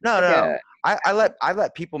not No, like no. a I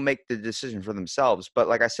let people make the decision for themselves, but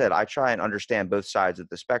like I said, I try and understand both sides of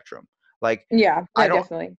the spectrum. Like yeah, I no, don't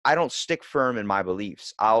definitely. I don't stick firm in my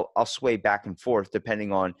beliefs. I'll sway back and forth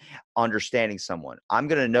depending on understanding someone. I'm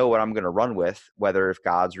gonna know what I'm gonna run with, whether if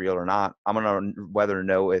God's real or not. I'm gonna whether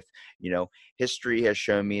know if, history has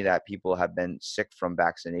shown me that people have been sick from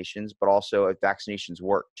vaccinations, but also if vaccinations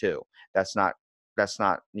work too. That's not that's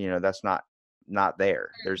not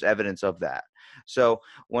there. There's evidence of that. So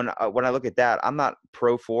when I look at that, I'm not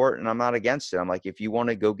for it and I'm not against it. I'm like, if you want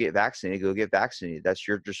to go get vaccinated, go get vaccinated. That's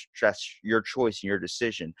your choice and your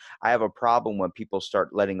decision. I have a problem when people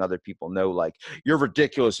start letting other people know, like, you're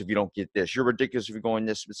ridiculous if you don't get this. You're ridiculous if you're going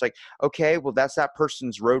this. It's like, okay, well, that's that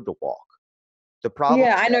person's road to walk. The problem.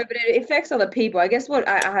 Yeah, I know, but it affects other people. I guess what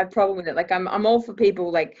I have problem with it, like I'm all for people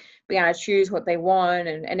like being able to choose what they want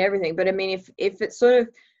and everything. But I mean, if it's sort of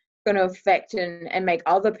going to affect and make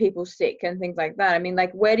other people sick and things like that, I mean,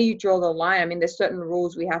 like, where do you draw the line? I mean, there's certain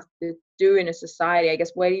rules we have to do in a society. I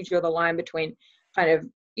guess, where do you draw the line between kind of,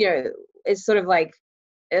 it's sort of like,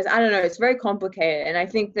 I don't know, it's very complicated. And I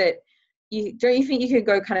think that don't you think you could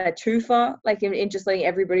go kind of too far, like in just letting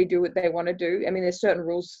everybody do what they want to do? I mean, there's certain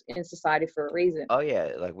rules in society for a reason. Oh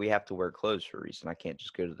yeah, like we have to wear clothes for a reason. I can't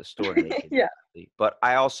just go to the store naked. Yeah. But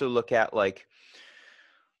I also look at, like,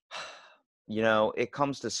 it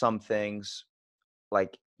comes to some things,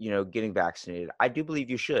 like, getting vaccinated. I do believe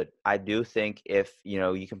you should. I do think if,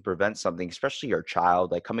 you can prevent something, especially your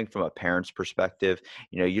child, like, coming from a parent's perspective,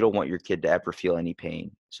 you don't want your kid to ever feel any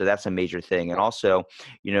pain. So that's a major thing. And also,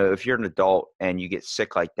 if you're an adult and you get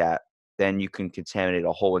sick like that, then you can contaminate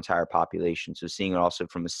a whole entire population. So seeing it also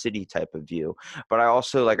from a city type of view. But I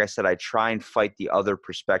also, like I said, I try and fight the other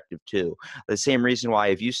perspective too. The same reason why,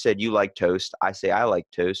 if you said you like toast, I say I like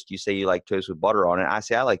toast. You say you like toast with butter on it, I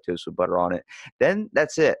say I like toast with butter on it. Then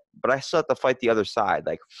that's it. But I still have to fight the other side.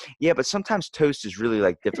 Like, yeah, but sometimes toast is really,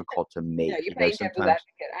 like, difficult to Yeah, make. you're playing devil's Sometimes.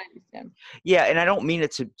 advocate. I understand. Yeah, and I don't mean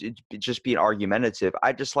it to just be argumentative.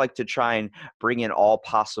 I just like to try and bring in all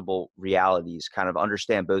possible realities, kind of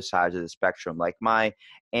understand both sides of the spectrum. Like, my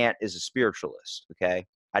aunt is a spiritualist, okay?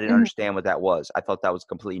 I didn't Mhm. understand what that was. I thought that was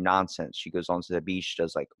completely nonsense. She goes onto the beach,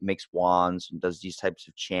 does, like, makes wands and does these types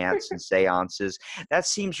of chants and seances. That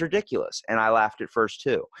seems ridiculous. And I laughed at first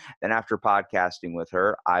too. Then after podcasting with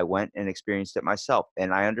her, I went and experienced it myself,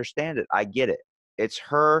 and I understand it. I get it. It's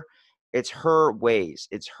her ways,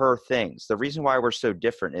 it's her things. The reason why we're so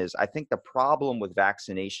different is, I think the problem with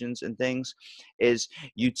vaccinations and things is,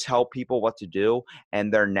 you tell people what to do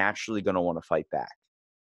and they're naturally going to want to fight back.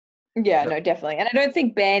 Yeah, Yep. no, definitely. And I don't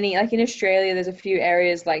think banning, like in Australia, there's a few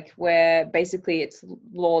areas like where basically it's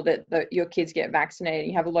law that your kids get vaccinated.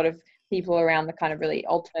 You have a lot of people around the kind of really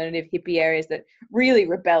alternative hippie areas that really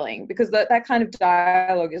rebelling because that kind of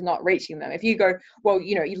dialogue is not reaching them. If you go, well,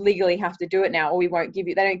 you legally have to do it now, or we won't give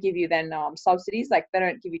you, they don't give you then subsidies, like they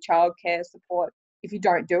don't give you childcare support if you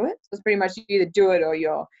don't do it. So it's pretty much you either do it or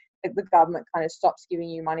the government kind of stops giving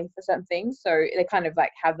you money for certain things. So they kind of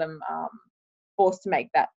like have them forced to make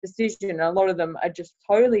that decision. And a lot of them are just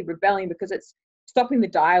totally rebelling because it's stopping the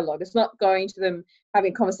dialogue. It's not going to them,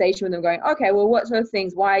 having a conversation with them, going, okay, well, what sort of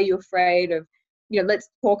things, why are you afraid of, let's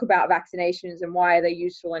talk about vaccinations and why are they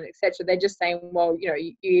useful and etc. They're just saying, well,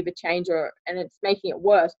 you either change and it's making it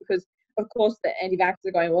worse because, of course, the anti-vaxxers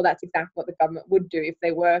are going, well, that's exactly what the government would do if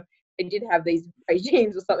they did have these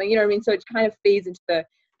regimes or something, you know what I mean? So it kind of feeds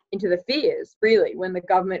into the fears, really, when the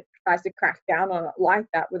government tries to crack down on it like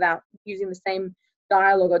that without using the same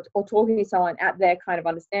dialogue or talking to someone at their kind of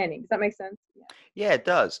understanding. Does that make sense? Yeah, it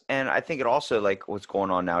does. And I think it also, like, what's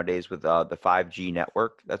going on nowadays with the 5G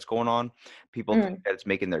network that's going on. People think Mm. that it's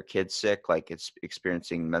making their kids sick, like it's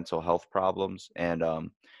experiencing mental health problems and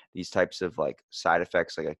these types of, like, side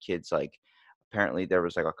effects. Like, a kid's, like, apparently there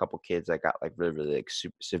was, like, a couple kids that got, like, really, really, like,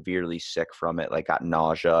 severely sick from it, like got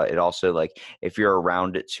nausea. It also, like, if you're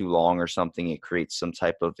around it too long or something, it creates some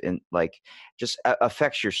type of like, just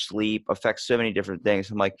affects your sleep, affects so many different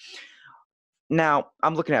things. I'm like, now,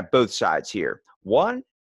 I'm looking at both sides here. One,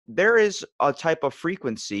 there is a type of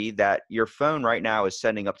frequency that your phone right now is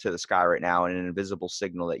sending up to the sky right now in an invisible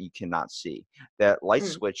signal that you cannot see. That light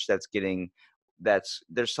Mm. switch that's getting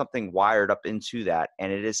there's something wired up into that,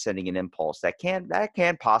 and it is sending an impulse that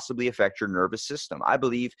can possibly affect your nervous system. I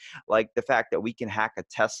believe like the fact that we can hack a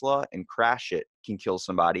Tesla and crash it can kill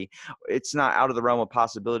somebody. It's not out of the realm of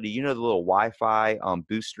possibility. You know, the little Wi-Fi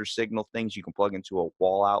booster signal things you can plug into a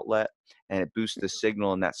wall outlet, and it boosts the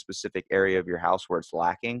signal in that specific area of your house where it's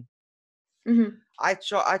lacking. Mm-hmm. I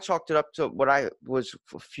chalked it up to what I was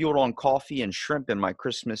fueled on coffee and shrimp in my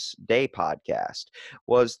Christmas Day podcast.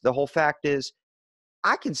 Was the whole fact is,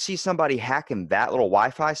 I can see somebody hacking that little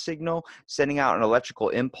Wi-Fi signal, sending out an electrical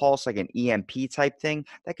impulse like an EMP type thing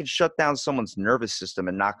that could shut down someone's nervous system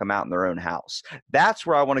and knock them out in their own house. That's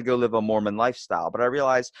where I want to go live a Mormon lifestyle. But I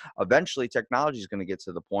realize eventually technology is going to get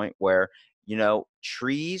to the point where, you know,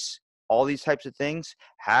 trees, all these types of things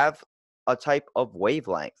have a type of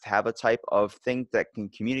wavelength, have a type of thing that can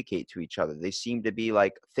communicate to each other. They seem to be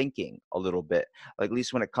like thinking a little bit, like at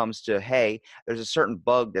least when it comes to, hey, there's a certain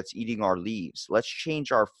bug that's eating our leaves. Let's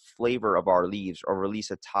change our flavor of our leaves or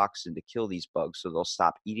release a toxin to kill these bugs so they'll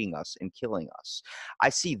stop eating us and killing us. I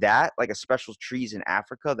see that like a special trees in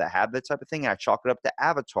Africa that have that type of thing. And I chalk it up to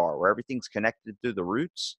Avatar, where everything's connected through the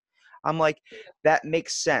roots. I'm like, that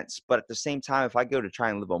makes sense. But at the same time, if I go to try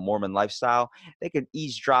and live a Mormon lifestyle, they could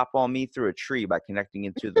eavesdrop on me through a tree by connecting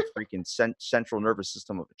into the freaking central nervous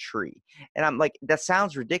system of a tree. And I'm like, that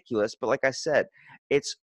sounds ridiculous. But like I said,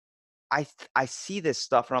 it's, I see this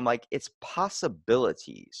stuff and I'm like, it's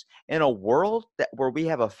possibilities in a world where we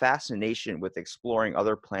have a fascination with exploring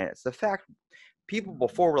other planets. The fact people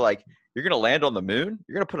before were like, you're going to land on the moon?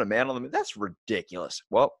 You're going to put a man on the moon? That's ridiculous.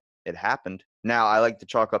 Well, it happened. Now, I like to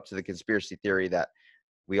chalk up to the conspiracy theory that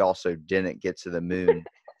we also didn't get to the moon.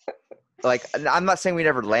 Like, I'm not saying we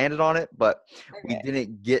never landed on it, but we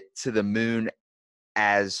didn't get to the moon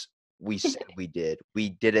as we said we did. We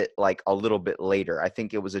did it like a little bit later. I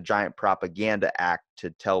think it was a giant propaganda act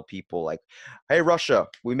to tell people like, hey, Russia,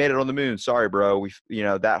 we made it on the moon. Sorry, bro. We, you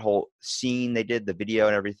know, that whole scene they did, the video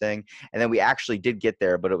and everything. And then we actually did get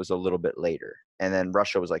there, but it was a little bit later. And then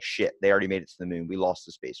Russia was like, shit, they already made it to the moon. We lost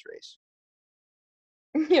the space race.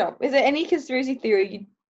 Yeah. Is there any conspiracy theory you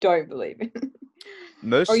don't believe in?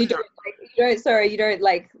 Most or you don't like, you don't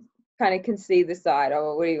like kind of concede the side,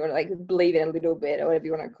 or what do you want to like believe in a little bit, or whatever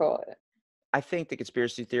you want to call it? I think the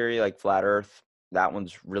conspiracy theory, like flat Earth, that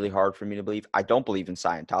one's really hard for me to believe. I don't believe in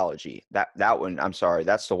Scientology. That one, I'm sorry,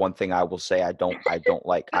 that's the one thing I will say I don't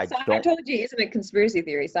like. Scientology isn't a conspiracy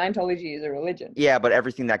theory. Scientology is a religion. Yeah, but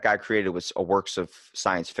everything that guy created was a works of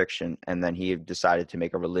science fiction, and then he decided to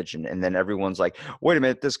make a religion, and then everyone's like, wait a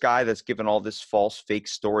minute, this guy that's given all this false, fake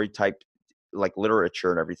story type like literature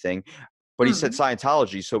and everything, but he said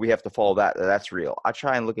Scientology, so we have to follow that. That's real. I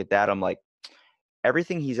try and look at that. I'm like,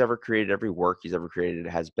 everything he's ever created, every work he's ever created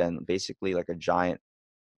has been basically like a giant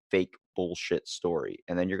fake bullshit story.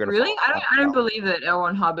 And then you're going to really, I don't believe that L.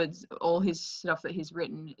 Ron Hubbard's all his stuff that he's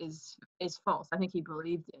written is false. I think he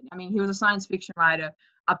believed it. I mean, he was a science fiction writer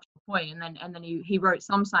up to a point, and then he wrote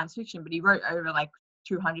some science fiction, but he wrote over like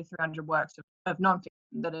 200, 300 works of nonfiction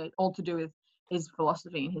that are all to do with his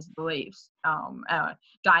philosophy and his beliefs.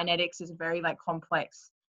 Dianetics is a very like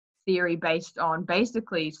complex theory based on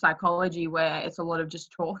basically psychology, where it's a lot of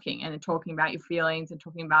just talking about your feelings and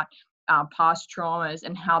talking about past traumas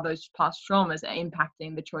and how those past traumas are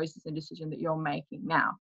impacting the choices and decisions that you're making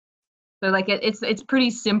now. So like it's pretty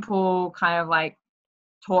simple kind of like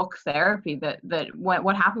talk therapy that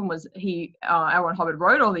what happened was L. Ron Hubbard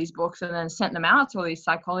wrote all these books and then sent them out to all these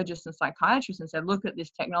psychologists and psychiatrists and said, look at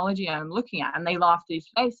this technology I'm looking at. And they laughed at his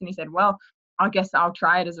face and he said, well, I guess I'll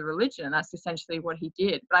try it as a religion. And that's essentially what he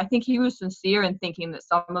did. But I think he was sincere in thinking that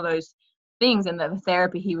some of those things and that the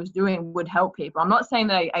therapy he was doing would help people. I'm not saying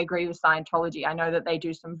that I agree with Scientology. I know that they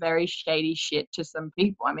do some very shady shit to some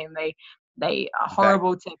people. I mean, they are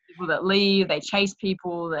horrible to people that leave. They chase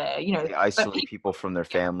people. They isolate people from their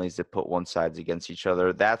families. That put one sides against each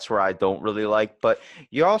other. That's where I don't really like. But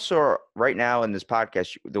you also are, right now in this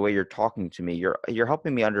podcast, the way you're talking to me, you're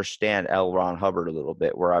helping me understand L. Ron Hubbard a little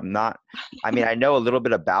bit. Where I'm not. I mean, I know a little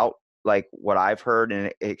bit about like what I've heard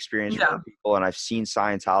and experienced from people, and I've seen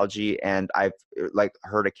Scientology, and I've like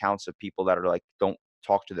heard accounts of people that are like don't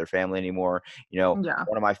talk to their family anymore. You know,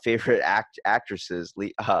 one of my favorite actresses,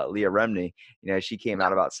 Leah Remini, you know, she came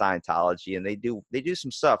out about Scientology, and they do some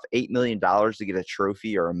stuff. $8 million to get a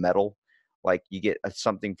trophy or a medal. Like you get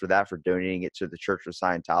something for that, for donating it to the Church of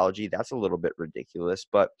Scientology. That's a little bit ridiculous,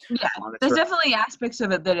 but there's definitely aspects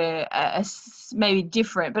of it that are maybe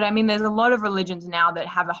different. But I mean, there's a lot of religions now that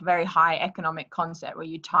have a very high economic concept where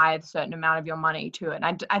you tithe a certain amount of your money to it.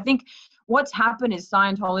 And I think what's happened is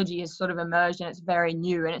Scientology has sort of emerged and it's very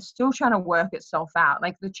new and it's still trying to work itself out.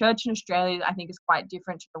 Like the church in Australia, I think is quite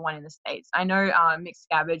different to the one in the States. I know Mick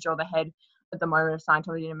Scavage, or the head at the moment of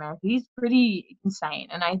Scientology in America, he's pretty insane.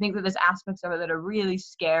 And I think that there's aspects of it that are really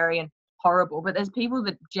scary and horrible, but there's people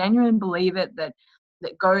that genuinely believe it, that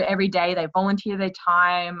go every day, they volunteer their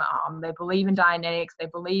time, they believe in Dianetics, they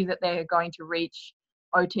believe that they're going to reach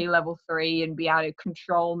OT level 3 and be able to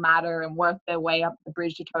control matter and work their way up the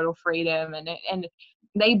bridge to total freedom, and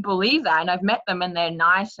they believe that. And I've met them and they're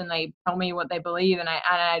nice and they tell me what they believe, and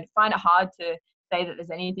I find it hard to say that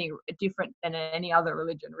there's anything different than any other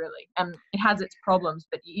religion, really. And it has its problems,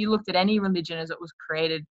 but you looked at any religion as it was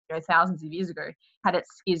created, thousands of years ago, had its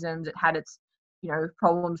schisms, it had its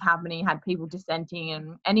problems happening, had people dissenting,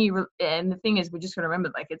 and the thing is, we just got to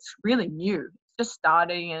remember, like, it's really new, it's just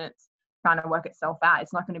starting and it's trying to work itself out.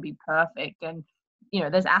 It's not going to be perfect, and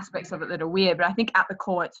there's aspects of it that are weird, but I think at the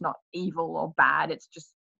core it's not evil or bad, it's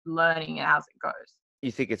just learning it as it goes.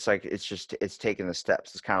 You think it's like it's taking the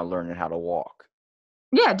steps, it's kind of learning how to walk?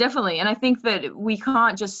 Yeah, definitely. And I think that we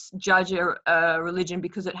can't just judge a religion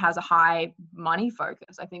because it has a high money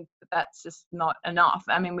focus. I think that's just not enough.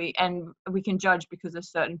 I mean, we can judge because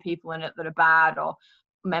there's certain people in it that are bad, or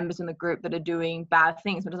members in the group that are doing bad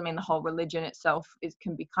things, but it doesn't mean the whole religion itself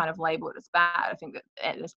can be kind of labeled as bad. I think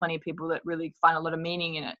that there's plenty of people that really find a lot of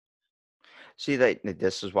meaning in it. See,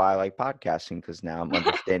 this is why I like podcasting, because now I'm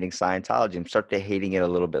understanding Scientology. I'm starting to hating it a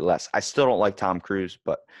little bit less. I still don't like Tom Cruise,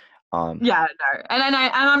 but yeah, no, and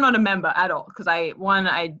I'm not a member at all, because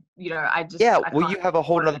you have a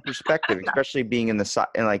whole other perspective, especially being in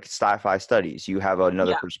like sci-fi studies. You have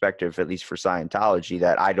another perspective, at least for Scientology,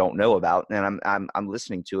 that I don't know about, and I'm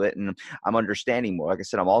listening to it and I'm understanding more. Like I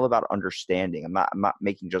said, I'm all about understanding. I'm not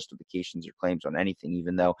making justifications or claims on anything,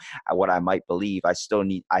 even though what I might believe, I still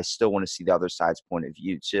want to see the other side's point of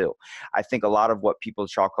view too. I think a lot of what people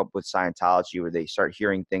chalk up with Scientology, where they start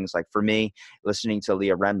hearing things like, for me, listening to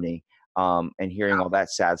Leah Remini, and hearing all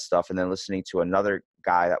that sad stuff, and then listening to another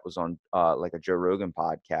guy that was on like a Joe Rogan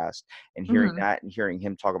podcast, and hearing that, and hearing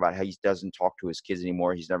him talk about how he doesn't talk to his kids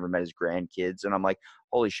anymore, he's never met his grandkids, and I'm like,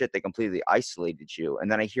 holy shit, they completely isolated you.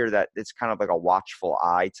 And then I hear that it's kind of like a watchful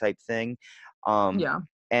eye type thing,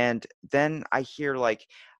 and then I hear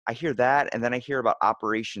that, and then I hear about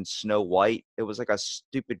Operation Snow White. It was like a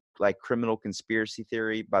stupid, like, criminal conspiracy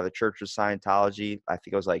theory by the Church of Scientology. I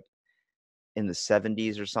think it was like in the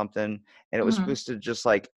 70s or something, and it was supposed to just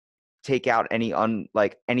like take out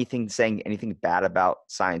anything saying anything bad about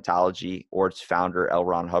Scientology or its founder, L.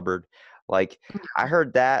 Ron Hubbard. Like, I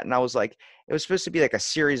heard that and I was like, it was supposed to be like a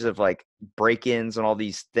series of like break-ins and all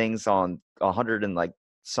these things on 100 and like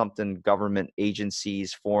something government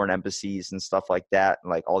agencies, foreign embassies and stuff like that,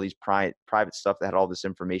 and like all these private stuff that had all this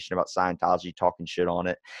information about Scientology, talking shit on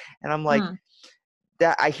it. And I'm like,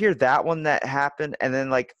 that I hear that one that happened, and then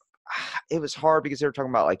like it was hard because they were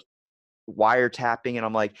talking about like wiretapping, and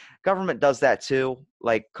I'm like, government does that too,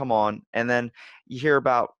 like, come on. And then you hear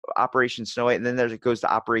about Operation Snow White, and then it goes to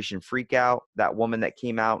Operation Freakout, that woman that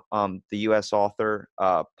came out, the U.S. author,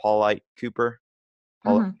 Paulette Cooper,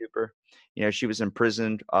 she was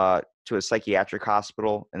imprisoned to a psychiatric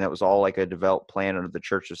hospital, and that was all like a developed plan under the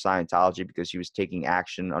Church of Scientology, because she was taking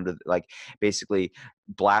action under, like, basically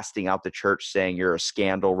blasting out the church, saying you're a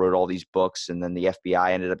scandal, wrote all these books, and then the FBI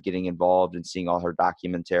ended up getting involved and seeing all her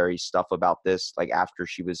documentary stuff about this, like, after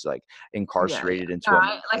she was like incarcerated into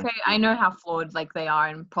I know how flawed like they are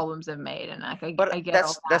and problems they've made, and like I get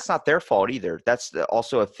all that. That's not their fault either. That's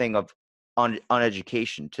also a thing of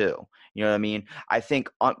uneducation too. You know what I mean? I think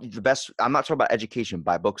the best, I'm not talking about education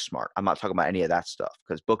by book smart. I'm not talking about any of that stuff,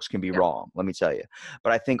 because books can be wrong, let me tell you.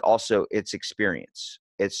 But I think also it's experience.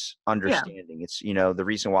 It's understanding. It's, the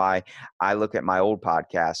reason why I look at my old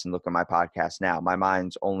podcast and look at my podcast now, my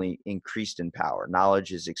mind's only increased in power.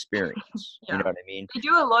 Knowledge is experience. You know what I mean? They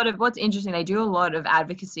do a lot of, what's interesting, they do a lot of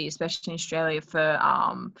advocacy, especially in Australia, for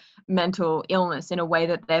mental illness, in a way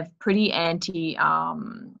that they're pretty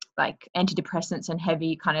like antidepressants and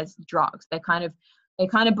heavy kind of drugs. They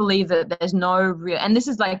kind of believe that there's no real, and this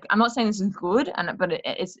is like, I'm not saying this is good, but it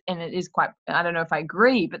is quite, I don't know if I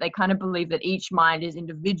agree, but they kind of believe that each mind is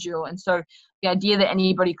individual. And so the idea that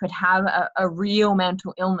anybody could have a real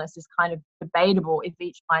mental illness is kind of debatable if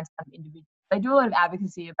each mind's kind of individual. They do a lot of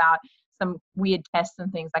advocacy about some weird tests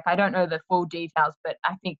and things. Like, I don't know the full details, but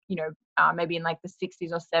I think, maybe in like the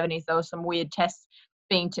 60s or 70s, there were some weird tests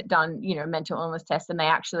being done, mental illness tests, and they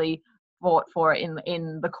actually fought for it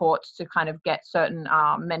in the courts to kind of get certain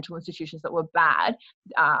mental institutions that were bad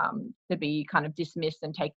to be kind of dismissed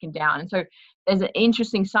and taken down. And so there's an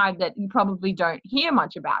interesting side that you probably don't hear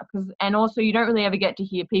much about, and also you don't really ever get to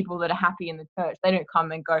hear people that are happy in the church. They don't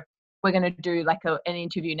come and go, we're going to do like an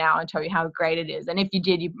interview now and tell you how great it is. And if you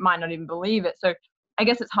did, you might not even believe it. So I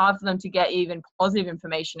guess it's hard for them to get even positive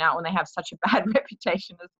information out when they have such a bad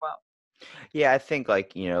reputation as well. Yeah, I think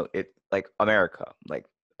like, like America, like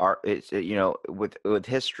with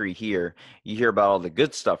history here, you hear about all the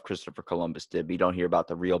good stuff Christopher Columbus did, but you don't hear about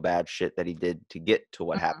the real bad shit that he did to get to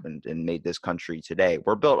what happened and made this country today.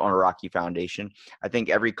 We're built on a rocky foundation. I think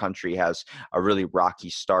every country has a really rocky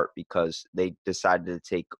start because they decided to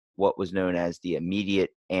take what was known as the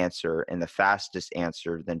immediate answer and the fastest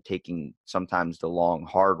answer than taking sometimes the long,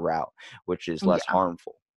 hard route, which is less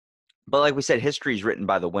harmful. But like we said, history is written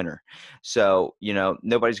by the winner. So,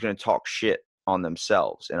 nobody's going to talk shit on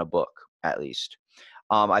themselves in a book, at least.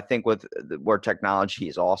 I think where technology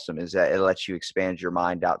is awesome is that it lets you expand your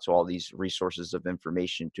mind out to all these resources of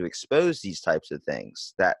information to expose these types of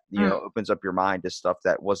things that, opens up your mind to stuff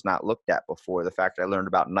that was not looked at before. The fact I learned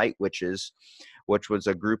about night witches, which was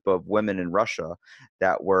a group of women in Russia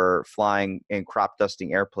that were flying in crop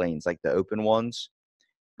dusting airplanes, like the open ones,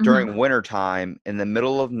 during wintertime in the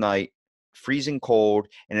middle of night, freezing cold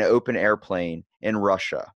in an open airplane in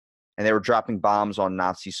Russia. And they were dropping bombs on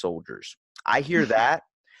Nazi soldiers. I hear that.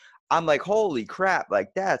 I'm like, holy crap. Like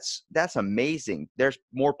that's amazing. There's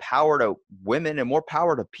more power to women and more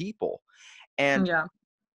power to people.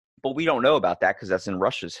 But we don't know about that because that's in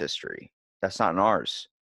Russia's history. That's not in ours.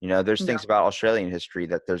 There's things about Australian history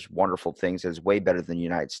that there's wonderful things that's way better than the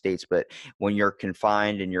United States. But when you're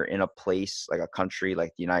confined and you're in a place like a country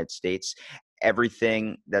like the United States,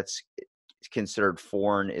 everything that's considered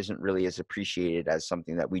foreign isn't really as appreciated as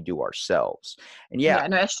something that we do ourselves.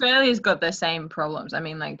 And Australia's got the same problems. I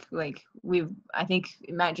mean, like I think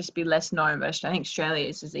it might just be less known, but I think Australia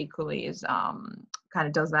is as equally as kind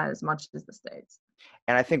of does that as much as the States.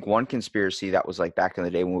 And I think one conspiracy that was like back in the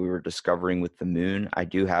day when we were discovering with the moon, I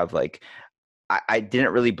do have like, I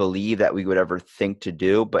didn't really believe that we would ever think to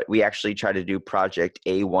do, but we actually tried to do Project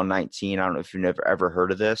A119. I don't know if you've ever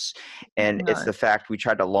heard of this. And it's the fact we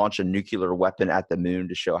tried to launch a nuclear weapon at the moon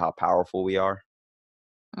to show how powerful we are.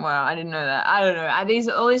 Wow, I didn't know that. I don't know.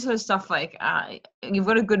 All these sort of stuff, like you've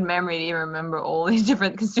got a good memory to even remember all these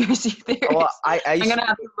different conspiracy theories. Well, I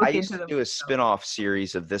used to do a spin-off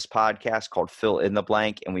series of this podcast called Fill in the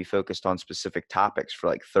Blank, and we focused on specific topics for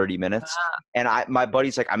like 30 minutes. And my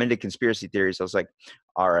buddy's like, I'm into conspiracy theories. I was like,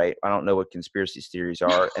 all right, I don't know what conspiracy theories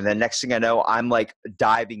are. And then next thing I know, I'm like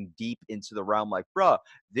diving deep into the realm, like, bro,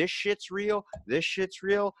 this shit's real. This shit's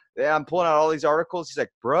real. And I'm pulling out all these articles. He's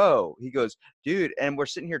like, bro, he goes, dude. And we're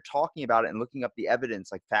sitting here talking about it and looking up the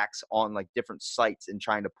evidence, like facts on like different sites and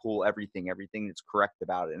trying to pull everything that's correct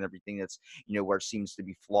about it and everything that's, where it seems to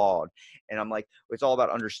be flawed. And I'm like, it's all about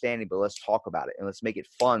understanding, but let's talk about it and let's make it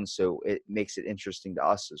fun. So it makes it interesting to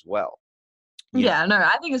us as well.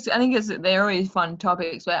 I think they're always fun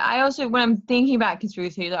topics, but I also, when I'm thinking about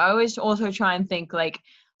conspiracy theories, I always also try and think like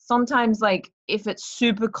sometimes like if it's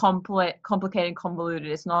super complicated, convoluted,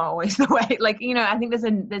 it's not always the way. Like, I think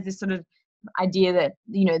there's this sort of idea that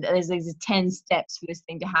there's these 10 steps for this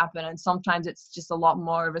thing to happen, and sometimes it's just a lot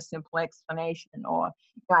more of a simple explanation. Or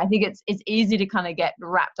I think it's easy to kind of get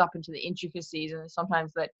wrapped up into the intricacies, and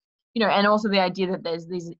sometimes that and also the idea that there's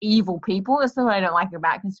these evil people. That's what I don't like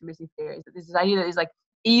about conspiracy theories. That there's this idea that there's like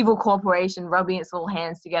evil corporation rubbing its little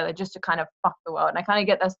hands together just to kind of fuck the world. And I kind of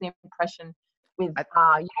get that's the impression with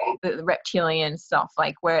the reptilian stuff,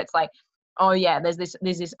 like where it's like, oh yeah, there's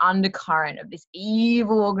this undercurrent of this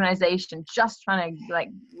evil organization just trying to like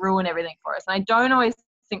ruin everything for us. And I don't always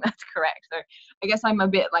think that's correct. So I guess I'm a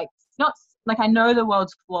bit like, not like, I know the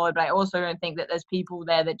world's flawed, but I also don't think that there's people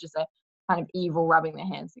there that just are kind of evil rubbing their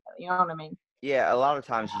hands together. You know what I mean? Yeah, a lot of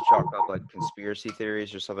times you chalk up like conspiracy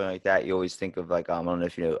theories or something like that. You always think of like, I don't know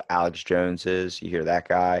if you know who Alex Jones is. You hear that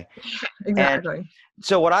guy. Exactly. And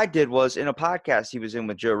so what I did was in a podcast he was in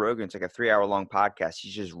with Joe Rogan. It's like a 3-hour long podcast.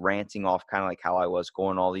 He's just ranting off kind of like how I was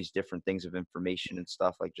going all these different things of information and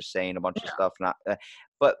stuff, like just saying a bunch of stuff.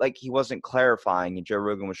 But like he wasn't clarifying, and Joe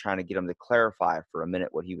Rogan was trying to get him to clarify for a minute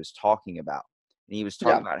what he was talking about. And he was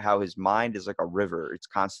talking about how his mind is like a river. It's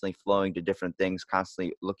constantly flowing to different things,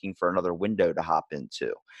 constantly looking for another window to hop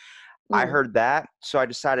into. I heard that. So I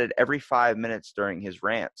decided every 5 minutes during his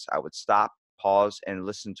rants, I would stop, pause, and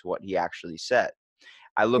listen to what he actually said.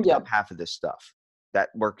 I looked up half of this stuff that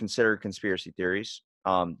were considered conspiracy theories.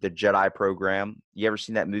 The Jedi program. You ever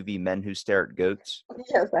seen that movie, Men Who Stare at Goats?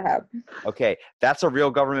 Yes, I have. Okay. That's a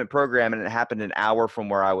real government program, and it happened an hour from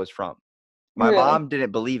where I was from. My Really? mom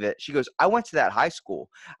didn't believe it. She goes, I went to that high school.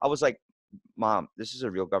 I was like, Mom, this is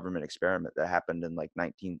a real government experiment that happened in like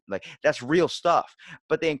 19, like that's real stuff.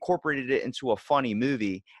 But they incorporated it into a funny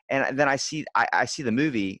movie. And then I see the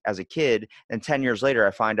movie as a kid, and 10 years later,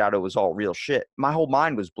 I find out it was all real shit. My whole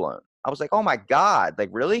mind was blown. I was like, oh my God, like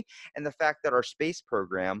really? And the fact that our space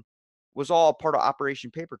program was all part of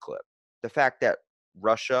Operation Paperclip. The fact that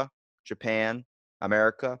Russia, Japan,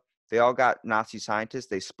 America, they all got Nazi scientists.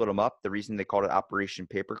 They split them up. The reason they called it Operation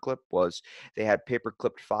Paperclip was they had paper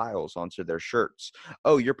clipped files onto their shirts.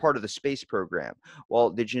 Oh, you're part of the space program.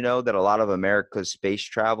 Well, did you know that a lot of America's space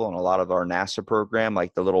travel and a lot of our NASA program,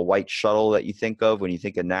 like the little white shuttle that you think of when you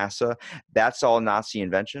think of NASA, that's all Nazi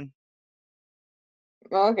invention?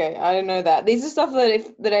 Okay, I didn't know that. These are stuff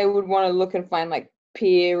that I would want to look and find like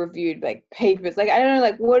peer reviewed like papers. Like I don't know,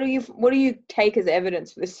 like what do you take as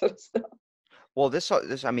evidence for this sort of stuff? Well,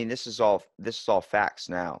 I mean, this is all facts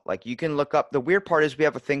now. Like you can look up. The weird part is we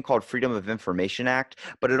have a thing called Freedom of Information Act,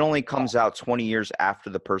 but it only comes out 20 years after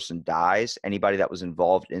the person dies. Anybody that was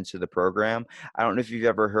involved into the program. I don't know if you've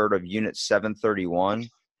ever heard of Unit 731,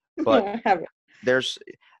 but I haven't. there's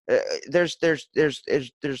like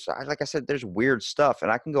I said, there's weird stuff,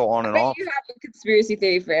 and I can go on I and bet off. you have a conspiracy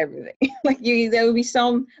theory for everything. Like there will be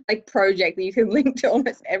some like project that you can link to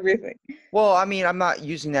almost everything. Well, I mean, I'm not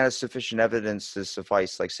using that as sufficient evidence to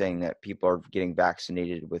suffice, like saying that people are getting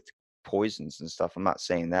vaccinated with poisons and stuff. I'm not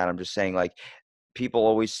saying that. I'm just saying, like, people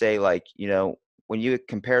always say, like, when you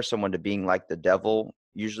compare someone to being like the devil,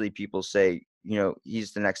 usually people say,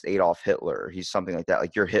 he's the next Adolf Hitler. He's something like that.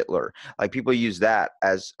 Like, you're Hitler. Like, people use that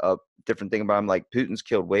as a different thing. But I'm like, Putin's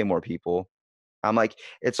killed way more people. I'm like,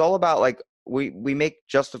 it's all about like we make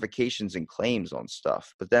justifications and claims on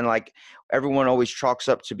stuff, but then like everyone always chalks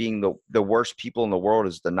up to being the worst people in the world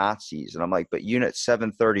as the Nazis, and I'm like, but Unit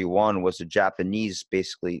 731 was a Japanese,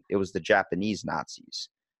 basically, it was the Japanese Nazis.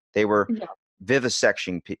 They were Yeah.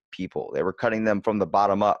 vivisecting people. They were cutting them from the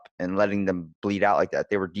bottom up and letting them bleed out like that.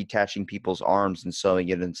 They were detaching people's arms and sewing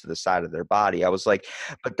it into the side of their body. I was like,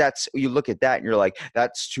 but that's, you look at that and you're like,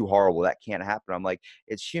 that's too horrible. That can't happen. I'm like,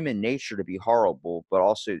 it's human nature to be horrible, but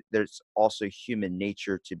also there's also human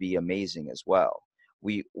nature to be amazing as well.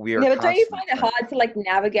 We are Yeah, but don't you constantly find it trying. hard to like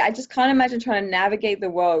navigate? I just can't imagine trying to navigate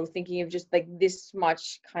the world thinking of just like this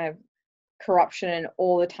much kind of corruption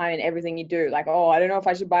all the time in everything you do. Like, oh, I don't know if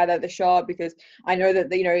I should buy that at the shop because I know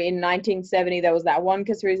that in 1970 there was that one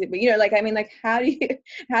conspiracy. But like, I mean, like, how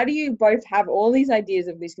do you both have all these ideas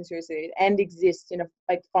of these conspiracies and exist in a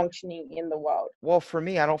like functioning in the world? Well, for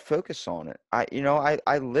me, I don't focus on it. I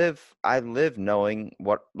live knowing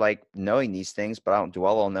knowing these things, but I don't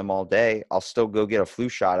dwell on them all day. I'll still go get a flu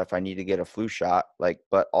shot if I need to get a flu shot. Like,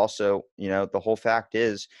 but also, the whole fact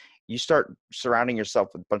is you start surrounding yourself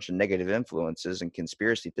with a bunch of negative influences and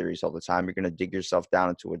conspiracy theories all the time, you're going to dig yourself down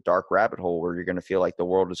into a dark rabbit hole where you're going to feel like the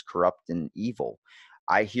world is corrupt and evil.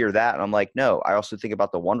 I hear that and I'm like, no, I also think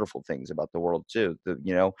about the wonderful things about the world too.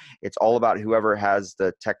 It's all about whoever has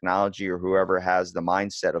the technology or whoever has the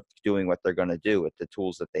mindset of doing what they're going to do with the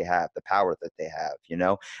tools that they have, the power that they have.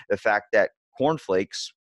 The fact that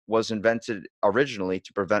cornflakes was invented originally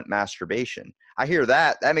to prevent masturbation. I hear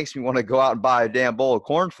that. That makes me want to go out and buy a damn bowl of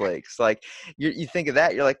cornflakes. Like you think of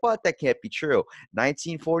that, you're like, what? That can't be true.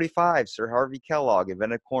 1945, Sir Harvey Kellogg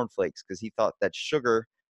invented cornflakes because he thought that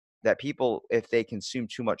people, if they consume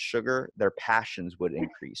too much sugar, their passions would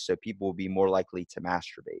increase. So people will be more likely to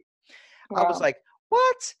masturbate. I was Wow. like,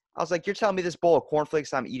 what? I was like, you're telling me this bowl of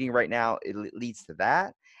cornflakes I'm eating right now, it leads to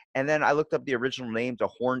that? And then I looked up the original name,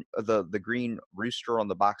 the green rooster on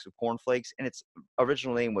the box of cornflakes, and its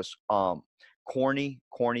original name was Corny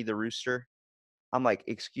the rooster. I'm like,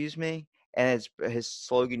 excuse me? And his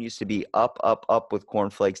slogan used to be up, up, up with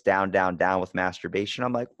cornflakes, down, down, down with masturbation.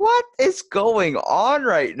 I'm like, what is going on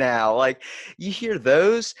right now? Like, you hear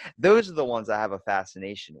those are the ones I have a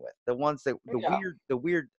fascination with. The ones that Yeah. the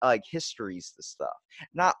weird like histories, the stuff.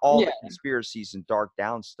 Not all Yeah. the conspiracies and dark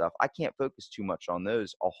down stuff. I can't focus too much on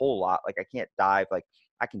those a whole lot. Like I can't dive, like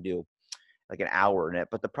I can do like an hour in it.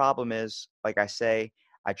 But the problem is, like I say,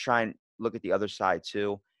 I try and look at the other side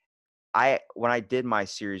too. When I did my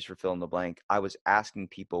series for Fill in the Blank, I was asking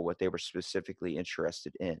people what they were specifically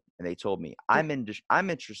interested in, and they told me I'm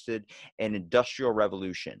interested in industrial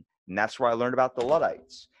revolution, and that's where I learned about the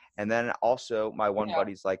Luddites. And then also, my one Yeah.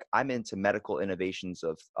 buddy's like, I'm into medical innovations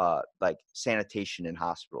of like sanitation in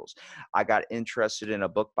hospitals. I got interested in a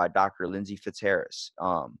book by Dr. Lindsay Fitzharris.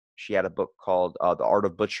 She had a book called The Art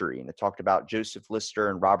of Butchery, and it talked about Joseph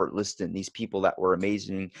Lister and Robert Liston, these people that were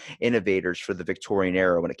amazing innovators for the Victorian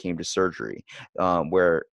era when it came to surgery,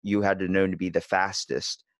 where you had to know to be the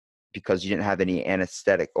fastest because you didn't have any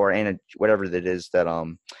anesthetic or whatever that is that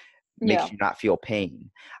Yeah. makes you not feel pain.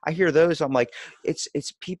 I hear those, I'm like, it's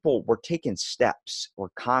people, we're taking steps. We're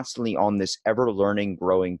constantly on this ever learning,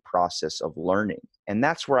 growing process of learning. And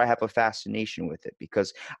that's where I have a fascination with it,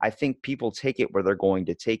 because I think people take it where they're going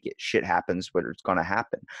to take it. Shit happens where it's going to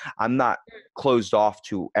happen. I'm not closed off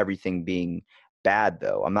to everything being bad,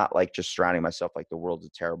 though. I'm not like just surrounding myself like the world's a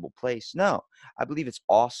terrible place. No, I believe it's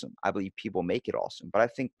awesome. I believe people make it awesome. But I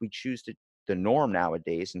think we choose to, the norm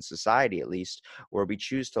nowadays in society at least, where we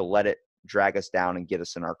choose to let it drag us down and get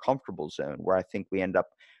us in our comfortable zone, where I think we end up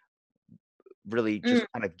really Mm. just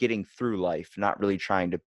kind of getting through life, not really trying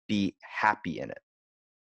to be happy in it.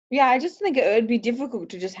 Yeah, I just think it would be difficult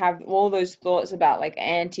to just have all those thoughts about like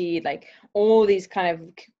like all these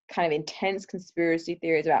kind of intense conspiracy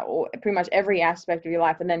theories about pretty much every aspect of your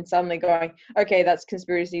life, and then suddenly going, okay, that's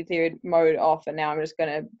conspiracy theory mode off, and now I'm just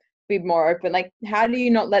gonna be more open. Like, how do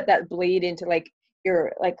you not let that bleed into like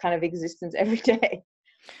your like kind of existence every day?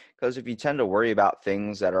 Because if you tend to worry about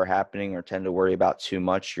things that are happening or tend to worry about too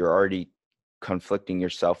much, you're already conflicting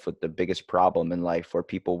yourself with the biggest problem in life, where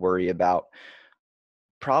people worry about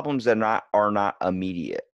problems that are not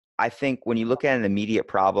immediate. I think when you look at an immediate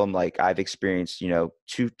problem, like I've experienced,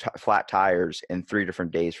 two flat tires in 3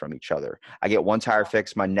 different days from each other. I get one tire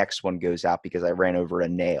fixed, my next one goes out because I ran over a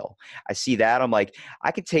nail. I see that, I'm like,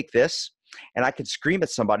 I could take this and I could scream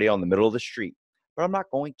at somebody on the middle of the street, but I'm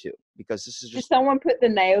not going to, because this is Did just, someone put the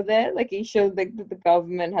nail there? Like, you sure the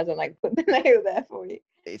government hasn't like put the nail there for you?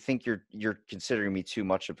 I think you're considering me too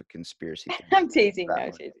much of a conspiracy theorist I'm teasing, that no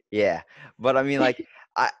one. teasing. Yeah, but I mean, like,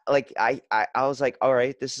 I was like, all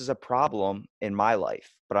right, this is a problem in my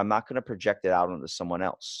life, but I'm not going to project it out onto someone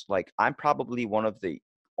else. Like, I'm probably one of the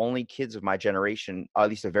only kids of my generation, or at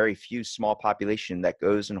least a very few small population, that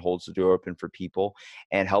goes and holds the door open for people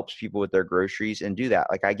and helps people with their groceries and do that.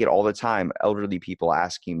 Like, I get all the time elderly people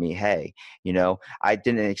asking me, hey, I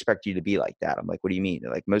didn't expect you to be like that. I'm like, what do you mean?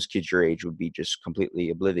 They're like, most kids your age would be just completely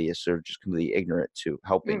oblivious or just completely ignorant to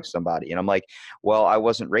helping Mm, somebody. And I'm like, well, I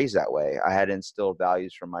wasn't raised that way. I had instilled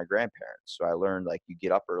values from my grandparents. So I learned, like, you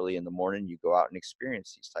get up early in the morning, you go out and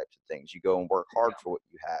experience these types of things. You go and work hard for what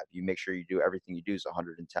you have. You make sure you do everything you do is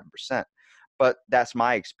 110%. But that's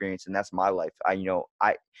my experience and that's my life.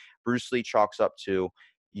 Bruce Lee chalks up to,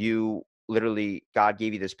 you literally, God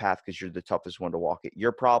gave you this path because you're the toughest one to walk it.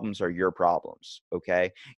 Your problems are your problems. Okay.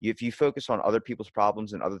 If you focus on other people's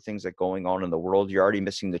problems and other things that are going on in the world, you're already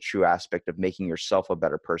missing the true aspect of making yourself a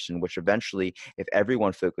better person, which eventually, if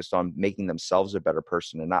everyone focused on making themselves a better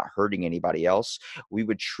person and not hurting anybody else, we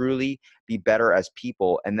would truly be better as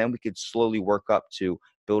people. And then we could slowly work up to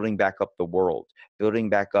building back up the world, building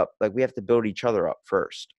back up. Like, we have to build each other up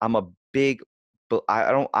first. But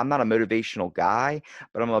I'm not a motivational guy,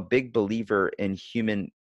 but I'm a big believer in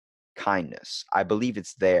human kindness. I believe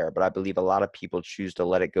it's there, but I believe a lot of people choose to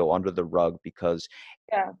let it go under the rug because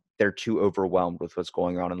yeah. they're too overwhelmed with what's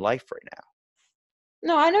going on in life right now.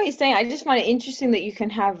 No, I know what you're saying. I just find it interesting that you can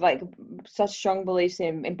have like such strong beliefs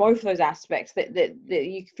in both of those aspects, that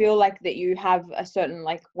you feel like that you have a certain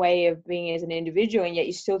like way of being as an individual, and yet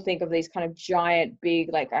you still think of these kind of giant,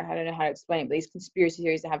 big, like, I don't know how to explain it, but these conspiracy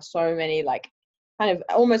theories that have so many like kind of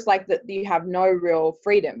almost like that you have no real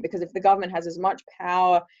freedom, because if the government has as much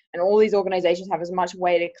power and all these organizations have as much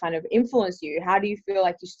way to kind of influence you, how do you feel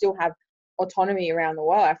like you still have autonomy around the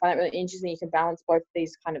world? I find it really interesting you can balance both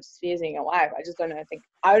these kind of spheres in your life. I just don't know.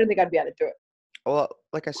 I don't think I'd be able to do it. Well,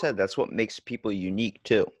 like I said, that's what makes people unique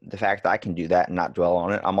too. The fact that I can do that and not dwell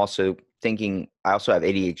on it. I'm also thinking, I also have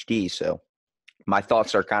ADHD, so my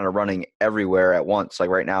thoughts are kind of running everywhere at once. Like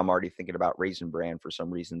right now, I'm already thinking about Raisin Bran for some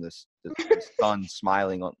reason. This son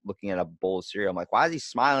smiling, looking at a bowl of cereal. I'm like, why is he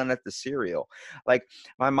smiling at the cereal? Like,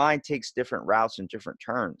 my mind takes different routes and different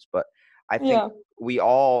turns. But I think Yeah. we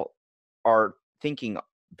all are thinking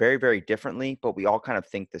very, very differently, but we all kind of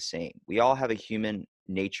think the same. We all have a human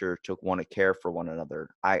nature to want to care for one another.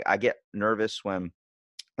 I get nervous when,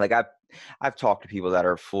 like, I've talked to people that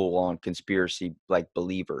are full on conspiracy like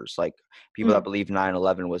believers, like people that Mm. believe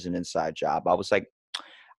 9/11 was an inside job. I was like,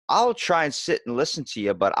 I'll try and sit and listen to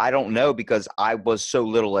you, but I don't know, because I was so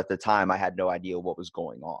little at the time. I had no idea what was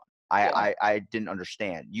going on. Yeah. I didn't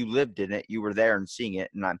understand. You lived in it. You were there and seeing it.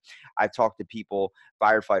 And I've talked to people,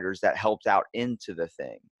 firefighters that helped out into the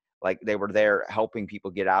thing. Like, they were there helping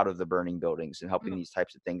people get out of the burning buildings and helping Mm. these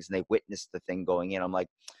types of things. And they witnessed the thing going in. I'm like,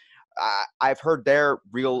 I've heard their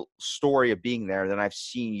real story of being there, then I've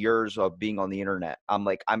seen yours of being on the internet. I'm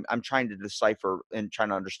like, I'm trying to decipher and trying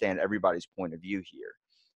to understand everybody's point of view here.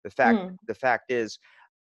 The fact Mm. the fact is,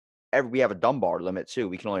 we have a Dunbar limit too.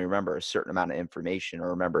 We can only remember a certain amount of information or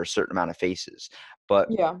remember a certain amount of faces. But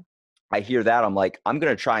Yeah. I hear that, I'm like, I'm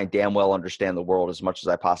going to try and damn well understand the world as much as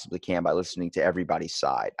I possibly can by listening to everybody's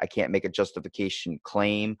side. I can't make a justification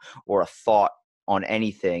claim or a thought on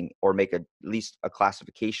anything or make at least a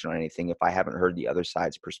classification on anything if I haven't heard the other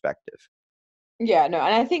side's perspective. Yeah, no,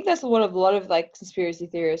 and I think that's what a lot of like conspiracy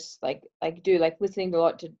theorists do, like listening to a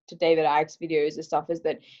lot to David Icke's videos and stuff, is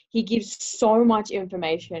that he gives so much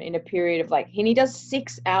information in a period of like, and he does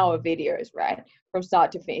 6 hour videos, right? From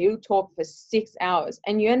start to finish. He'll talk for 6 hours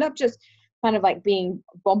and you end up just kind of like being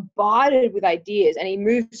bombarded with ideas, and he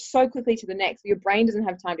moves so quickly to the next, your brain doesn't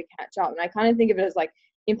have time to catch up. And I kind of think of it as like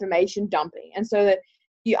information dumping. And so that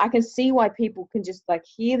I can see why people can just like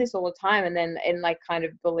hear this all the time and like kind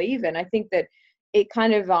of believe it. And I think that it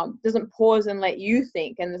kind of doesn't pause and let you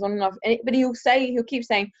think, and there's not enough. But he'll keep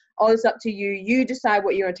saying, "Oh, it's up to you. You decide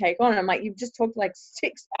what you want to take on." And I'm like, you've just talked like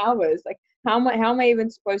 6 hours. Like, how am I even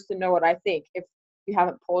supposed to know what I think if you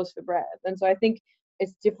haven't paused for breath? And so I think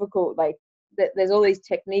it's difficult. Like, that there's all these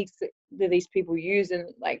techniques that these people use,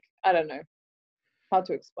 and like, I don't know, hard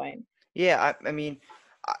to explain. Yeah, I mean,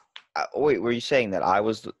 wait, were you saying that I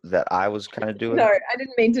was kind of doing? No, I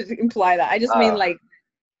didn't mean to imply that. I just mean like,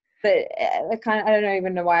 the kind of, I don't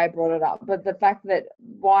even know why I brought it up, but the fact that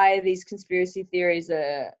why these conspiracy theories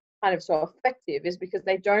are kind of so effective is because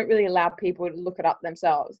they don't really allow people to look it up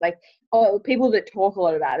themselves. Like, people that talk a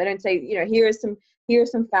lot about it, they don't say, here are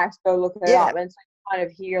some facts, go look it up. And so you kind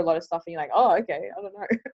of hear a lot of stuff and you're like, oh, okay, I don't know.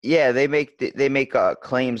 Yeah, they make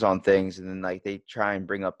claims on things, and then like they try and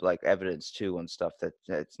bring up like evidence too and stuff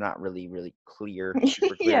that's not really clear,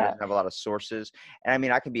 super clear. Yeah. Doesn't have a lot of sources, and I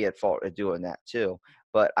mean I can be at fault at doing that too.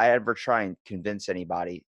 But I never try and convince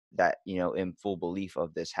anybody that in full belief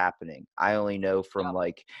of this happening. I only know from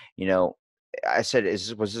like I said,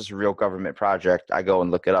 was this a real government project? I go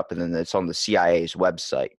and look it up, and then it's on the CIA's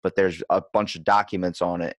website. But there's a bunch of documents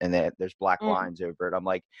on it, and there's black lines over it. I'm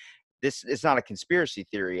like, this is not a conspiracy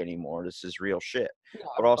theory anymore. This is real shit. Yeah,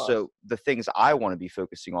 But also the things I want to be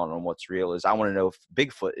focusing on what's real is I want to know if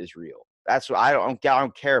Bigfoot is real. That's what I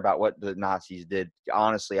don't care about what the Nazis did.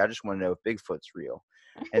 Honestly, I just want to know if Bigfoot's real.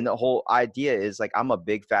 And the whole idea is like, I'm a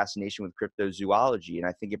big fascination with cryptozoology, and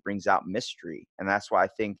I think it brings out mystery. And that's why I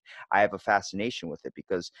think I have a fascination with it,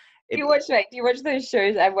 because do you watch those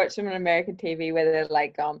shows? I've watched them on American TV where they're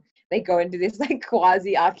like, they go into this like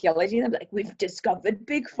quasi archaeology, and they're like, we've discovered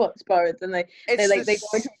Bigfoot's bones, and they go into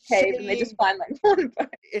a cave and they just find like one bone.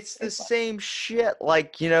 It's the same shit.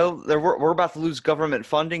 Like, we're about to lose government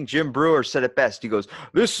funding. Jim Brewer said it best. He goes,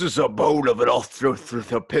 "This is a bone of an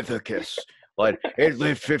Australopithecus. Like, it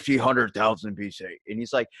lived 1,000 BC." And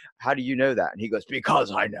he's like, "How do you know that?" And he goes,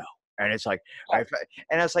 "Because I know." And it's like,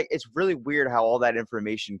 it's really weird how all that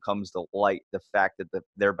information comes to light. The fact that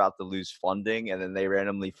they're about to lose funding, and then they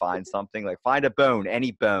randomly find something, like find a bone,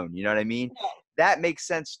 any bone. You know what I mean? That makes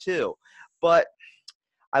sense too. But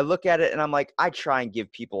I look at it and I'm like, I try and give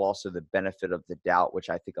people also the benefit of the doubt, which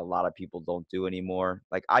I think a lot of people don't do anymore.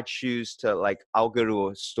 Like, I choose to, like, I'll go to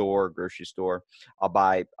a store, grocery store. I'll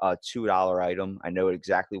buy a $2 item. I know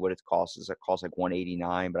exactly what it costs. It costs like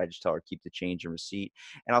 $1.89, but I just tell her keep the change and receipt.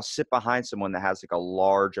 And I'll sit behind someone that has like a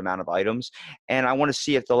large amount of items, and I want to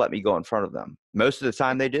see if they'll let me go in front of them. Most of the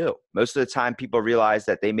time they do. Most of the time people realize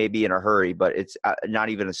that they may be in a hurry, but it's not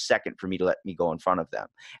even a second for me to let me go in front of them.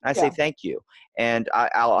 And I say, thank you. And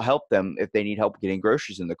I'll help them if they need help getting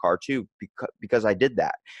groceries in the car too, because I did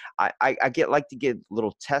that. I like to give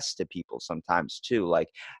little tests to people sometimes too. Like,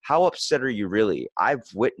 how upset are you really? I've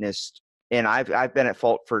witnessed, and I've been at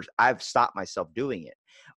fault for, I've stopped myself doing it.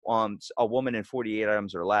 A woman in 48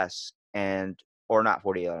 items or less, or not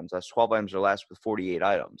 48 items, that's 12 items or less with 48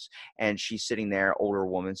 items. And she's sitting there, older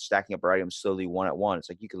woman, stacking up her items slowly one at one. It's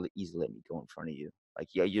like, you could easily let me go in front of you. Like,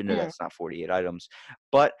 yeah, that's not 48 items.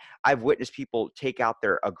 But I've witnessed people take out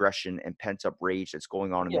their aggression and pent up rage that's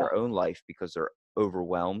going on in their own life because they're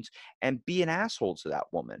overwhelmed, and be an asshole to that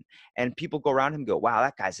woman. And people go around him and go, wow,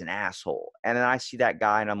 that guy's an asshole. And then I see that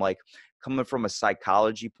guy and I'm like, coming from a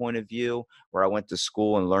psychology point of view, where I went to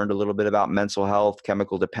school and learned a little bit about mental health,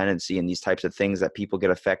 chemical dependency, and these types of things that people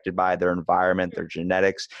get affected by, their environment, their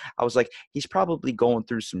genetics. I was like, he's probably going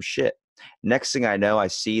through some shit. Next thing I know, I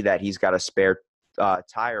see that he's got a spare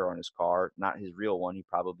tire on his car, not his real one. He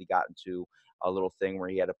probably got into a little thing where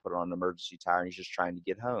he had to put on an emergency tire, and he's just trying to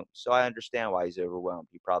get home. So I understand why he's overwhelmed.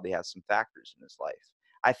 He probably has some factors in his life.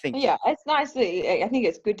 I think. Yeah, it's nice. I think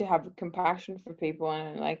it's good to have compassion for people,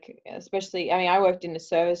 and like, especially, I mean, I worked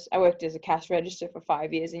as a cash register for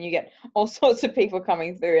 5 years, and you get all sorts of people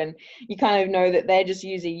coming through, and you kind of know that they're just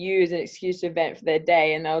using you as an excuse to vent for their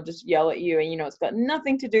day, and they'll just yell at you, and it's got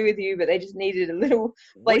nothing to do with you, but they just needed a little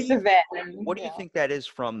place to vent. What do you think that is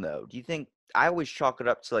from, though? Do you think I always chalk it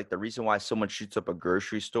up to like the reason why someone shoots up a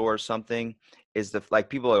grocery store or something is like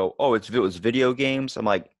people go, oh, it was video games. I'm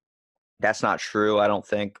like, that's not true, I don't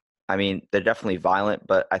think. I mean, they're definitely violent,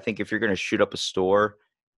 but I think if you're going to shoot up a store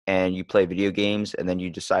and you play video games and then you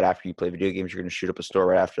decide after you play video games you're going to shoot up a store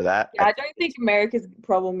right after that, Yeah, I don't think America's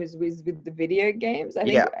problem is with the video games. I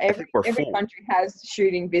think I think we're every full. country has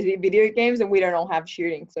shooting video games, and we don't all have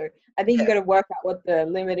shooting. So I think you got to work out what the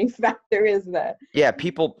limiting factor is there. Yeah,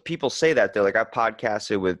 people say that. They're like, I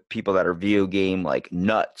podcasted with people that are video game like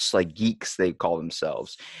nuts, like geeks they call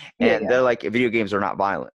themselves, and they're like, video games are not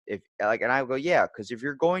violent. If like, and I go, yeah, because if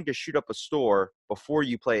you're going to shoot up a store before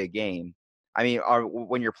you play a game, I mean, or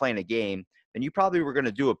when you're playing a game, then you probably were going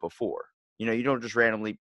to do it before. You know, you don't just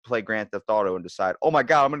randomly play Grand Theft Auto and decide, oh my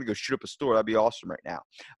god, I'm going to go shoot up a store. That'd be awesome right now.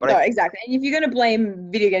 But no, exactly. And if you're going to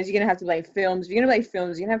blame video games, you're going to have to blame films. If you're going to blame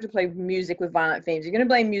films, you're going to have to play music with violent themes. You're going to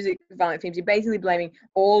blame music with violent themes. You're basically blaming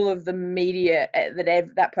all of the media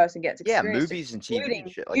that person gets experience. Yeah, movies and TV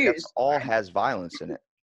and shit. Like that's all has violence in it.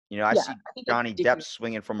 You know, I see Johnny Depp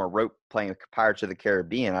swinging from a rope playing Pirates of the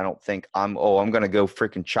Caribbean. I don't think I'm going to go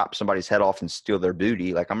freaking chop somebody's head off and steal their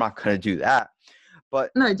booty. Like, I'm not going to do that.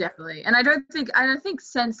 But no, definitely. And I don't think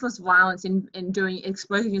senseless violence in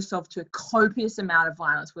exposing yourself to a copious amount of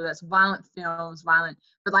violence, whether it's violent films,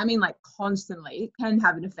 but I mean like constantly, it can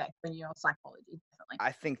have an effect on your psychology, definitely.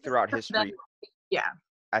 I think throughout history,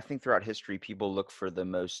 I think throughout history, people look for the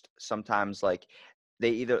most, sometimes like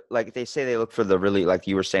they either, like they say they look for the really, like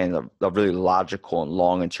you were saying, the really logical and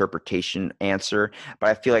long interpretation answer. But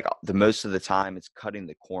I feel like the most of the time it's cutting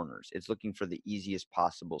the corners. It's looking for the easiest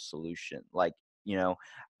possible solution. Like, you know,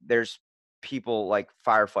 there's people like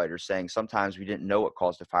firefighters saying sometimes we didn't know what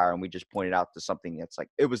caused the fire and we just pointed out to something that's like,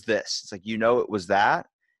 it was this. It's like, it was that.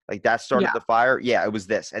 Like that started the fire. Yeah, it was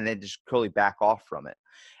this. And then just totally back off from it.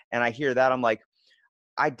 And I hear that, I'm like,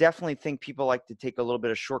 I definitely think people like to take a little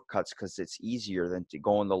bit of shortcuts because it's easier than to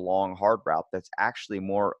go on the long, hard route. That's actually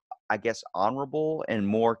more, I guess, honorable and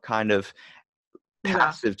more kind of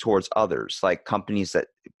passive towards others, like companies that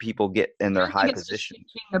people get in their high position.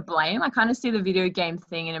 Shifting the blame. I kind of see the video game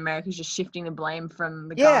thing in America is just shifting the blame from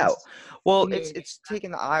the guns. Yeah, well, it's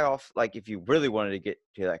taking the eye off. Like if you really wanted to get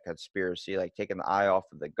to that conspiracy, like taking the eye off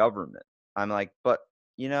of the government. I'm like, but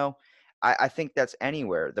I think that's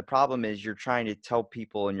anywhere. The problem is you're trying to tell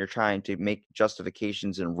people and you're trying to make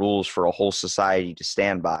justifications and rules for a whole society to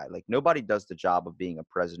stand by. Like nobody does the job of being a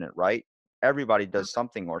president, right? Everybody does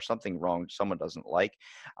something or something wrong someone doesn't like.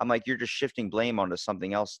 I'm like, you're just shifting blame onto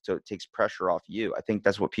something else so it takes pressure off you. I think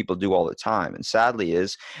that's what people do all the time. And sadly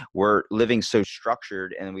is we're living so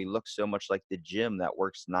structured and we look so much like the gym that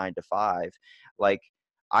works 9 to 5. Like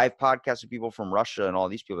I've podcasted people from Russia and all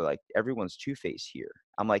these people are like, everyone's two-faced here.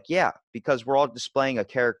 I'm like, yeah, because we're all displaying a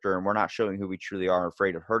character and we're not showing who we truly are,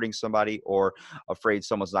 afraid of hurting somebody or afraid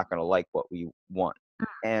someone's not going to like what we want.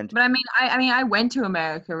 But I went to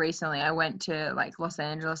America recently. I went to like Los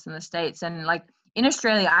Angeles in the States, and like in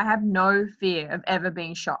Australia, I have no fear of ever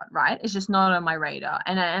being shot, right? It's just not on my radar.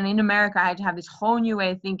 And in America, I had to have this whole new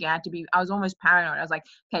way of thinking. I was almost paranoid. I was like,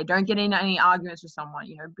 okay, don't get into any arguments with someone.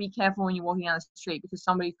 Be careful when you're walking down the street because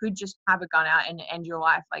somebody could just have a gun out and end your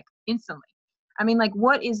life like instantly. I mean, like,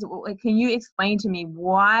 can you explain to me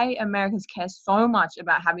why Americans care so much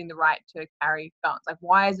about having the right to carry guns? Like,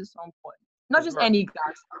 why is it so important? Not just any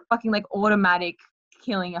guns, fucking like automatic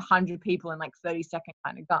killing 100 people in like 30-second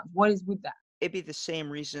kind of guns. What is with that? It'd be the same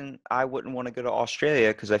reason I wouldn't want to go to Australia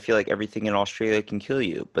because I feel like everything in Australia can kill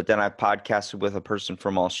you. But then I podcasted with a person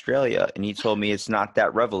from Australia and he told me it's not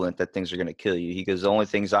that relevant that things are going to kill you. He goes, the only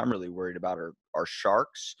things I'm really worried about are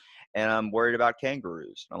sharks and I'm worried about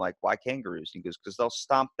kangaroos. And I'm like, why kangaroos? He goes, because they'll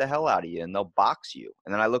stomp the hell out of you and they'll box you.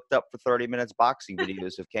 And then I looked up for 30 minutes boxing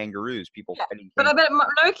videos of kangaroos, people fighting kangaroos. But I bet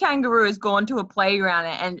no kangaroo has gone to a playground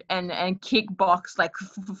and kickbox like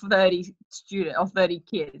 30 students or 30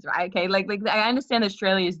 kids, right? Okay, like I understand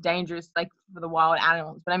Australia is dangerous like for the wild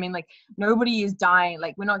animals, but I mean like nobody is dying.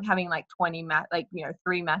 Like we're not having like 3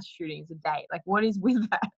 mass shootings a day. Like what is with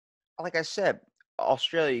that? Like I said,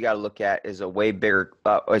 Australia you got to look at is a way bigger,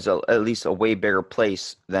 at least a way bigger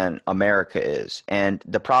place than America is, and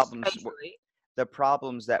the problems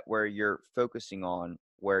that where you're focusing on,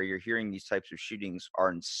 where you're hearing these types of shootings,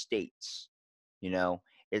 are in states.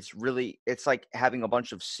 It's like having a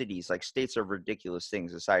bunch of cities. Like states are ridiculous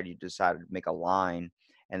things. Decided to make a line,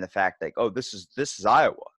 and the fact that this is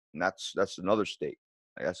Iowa, and that's another state.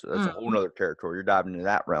 That's a whole nother territory. You're diving into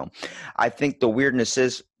that realm. I think the weirdness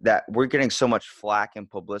is that we're getting so much flack and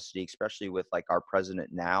publicity, especially with like our president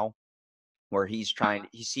now, where he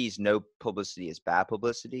sees no publicity as bad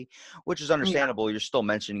publicity, which is understandable. You're still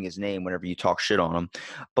mentioning his name whenever you talk shit on him.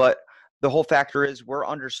 But the whole factor is we're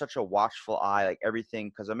under such a watchful eye, like everything,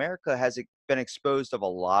 because America has been exposed of a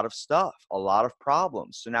lot of stuff, a lot of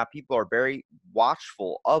problems. So now people are very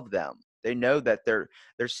watchful of them. They know that they're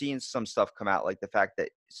seeing some stuff come out, like the fact that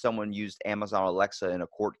someone used Amazon Alexa in a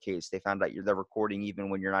court case. They found out they're recording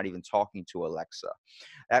even when you're not even talking to Alexa.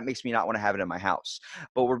 That makes me not want to have it in my house.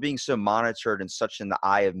 But we're being so monitored and such in the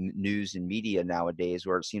eye of news and media nowadays,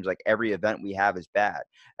 where it seems like every event we have is bad.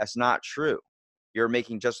 That's not true. You're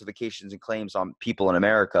making justifications and claims on people in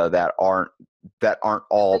America that aren't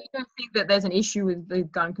all. So you don't think that there's an issue with the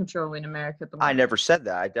gun control in America at the I moment? never said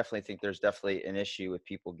that. I definitely think there's definitely an issue with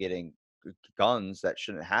people getting guns that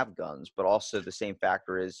shouldn't have guns, but also the same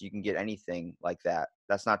factor is you can get anything like that.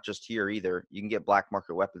 That's not just here either. You can get black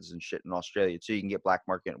market weapons and shit in Australia too. You can get black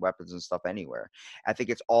market weapons and stuff anywhere. I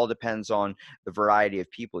think it's all depends on the variety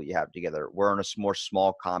of people you have together. We're in a more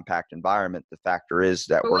small, compact environment. The factor is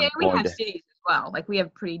that But we're we going have to. cities as well. Like we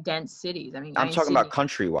have pretty dense cities. I'm talking about Sydney.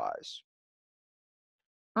 country wise.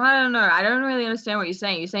 I don't know. I don't really understand what you're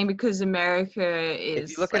saying. You're saying because America If you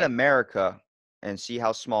is look at like, America and see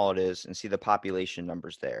how small it is and see the population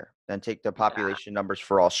numbers there, then take the yeah. population numbers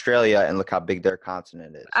for Australia and look how big their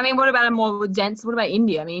continent is. I mean, what about a more dense? What about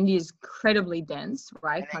India? I mean, India is incredibly dense,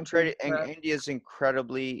 right? And India's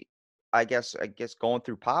incredibly, I guess, going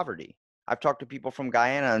through poverty. I've talked to people from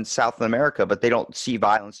Guyana and South America, but they don't see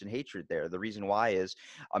violence and hatred there. The reason why is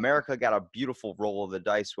America got a beautiful roll of the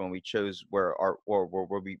dice when we chose where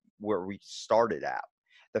we started at.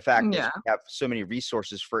 The fact is Yeah. we have so many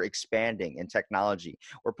resources for expanding and technology.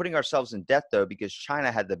 We're putting ourselves in debt though because China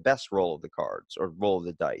had the best roll of the cards or roll of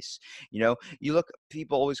the dice. You know, you look,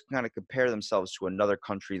 people always kind of compare themselves to another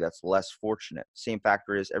country that's less fortunate. Same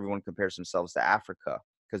factor is everyone compares themselves to Africa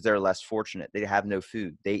because they're less fortunate. They have no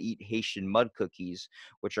food. They eat Haitian mud cookies,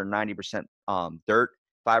 which are 90% dirt,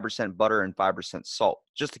 5% butter, and 5% salt,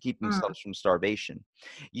 just to keep themselves from starvation.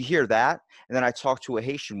 You hear that, and then I talk to a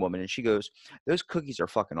Haitian woman, and she goes, "Those cookies are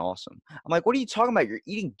fucking awesome." I'm like, "What are you talking about? You're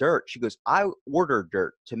eating dirt." She goes, "I ordered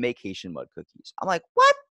dirt to make Haitian mud cookies." I'm like,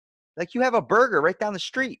 "What? Like you have a burger right down the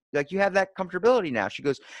street. Like you have that comfortability now." She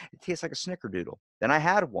goes, "It tastes like a snickerdoodle." Then I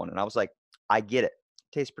had one and I was like, "I get it.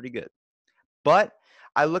 It tastes pretty good." But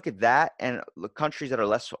I look at that and the countries that are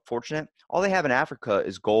less fortunate, all they have in Africa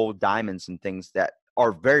is gold, diamonds, and things that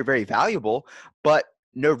are very, very valuable, but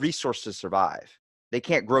no resource to survive. They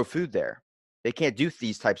can't grow food there. They can't do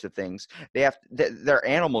these types of things. They have their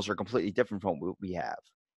animals are completely different from what we have.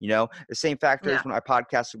 You know, the same factor Yeah. is when I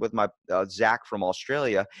podcasted with my Zach from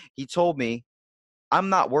Australia. He told me I'm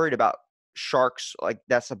not worried about sharks. Like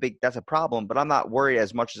that's a problem, but I'm not worried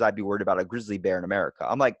as much as I'd be worried about a grizzly bear in America.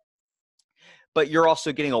 I'm like, but you're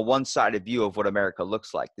also getting a one-sided view of what America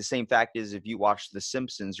looks like. The same fact is if you watch The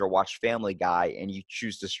Simpsons or watch Family Guy and you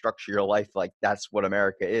choose to structure your life like that's what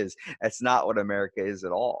America is, that's not what America is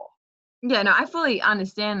at all. Yeah, no, I fully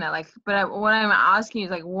understand that. Like, but what I'm asking is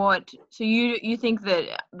like, what? So you think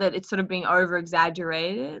that it's sort of being over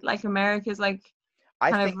exaggerated? Like America's like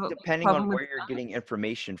I kind think of a depending on problem with where you're getting guns?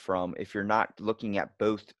 information from, if you're not looking at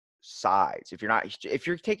both sides, if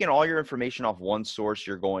you're taking all your information off one source,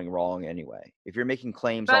 you're going wrong anyway. If you're making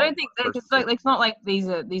claims But I on don't think one that it's person's like it's not like these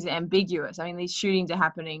are ambiguous. I mean, these shootings are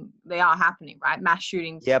happening. They are happening, right? Mass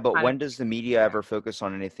shootings yeah, but kind of. when does the media ever focus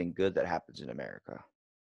on anything good that happens in America?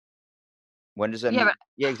 When does that Yeah, mean? but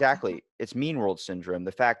Yeah, exactly. It's mean world syndrome.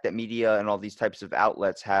 The fact that media and all these types of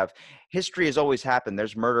outlets have history has always happened.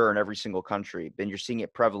 There's murder in every single country, and you're seeing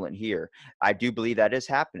it prevalent here. I do believe that is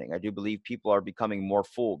happening. I do believe people are becoming more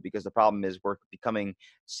fooled because the problem is we're becoming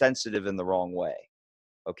sensitive in the wrong way.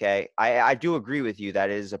 Okay. I do agree with you that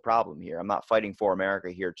it is a problem here. I'm not fighting for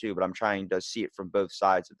America here too, but I'm trying to see it from both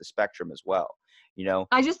sides of the spectrum as well. You know,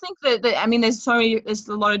 I just think that I mean, there's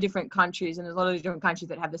a lot of different countries, and there's a lot of different countries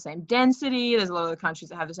that have the same density. There's a lot of countries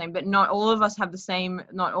that have the same, but not all of us have the same.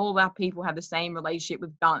 Not all of our people have the same relationship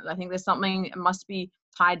with guns. I think there's something that must be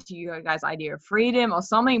tied to you guys' idea of freedom, or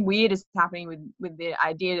something weird is happening with the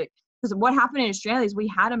idea that because what happened in Australia is we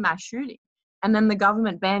had a mass shooting, and then the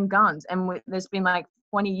government banned guns, and there's been like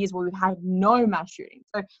 20 years where we've had no mass shooting.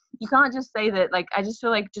 So you can't just say that. Like I just feel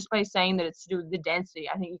like just by saying that it's to do with the density,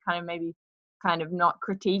 I think you kind of maybe kind of not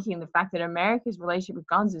critiquing the fact that America's relationship with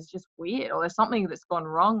guns is just weird, or there's something that's gone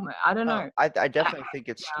wrong there. I don't no, know. I definitely think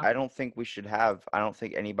Yeah. I don't think we should have, I don't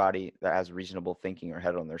think anybody that has reasonable thinking or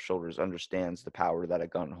head on their shoulders understands the power that a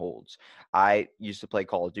gun holds. I used to play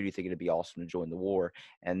Call of Duty thinking it'd be awesome to join the war.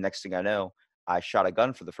 And next thing I know, I shot a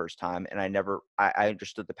gun for the first time, and I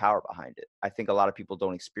understood the power behind it. I think a lot of people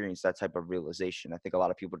don't experience that type of realization. I think a lot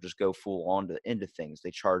of people just go full on into things.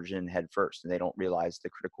 They charge in head first, and they don't realize the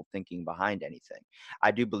critical thinking behind anything.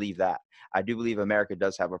 I do believe that. I do believe America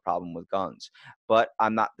does have a problem with guns, but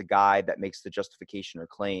I'm not the guy that makes the justification or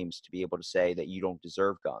claims to be able to say that you don't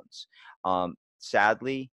deserve guns.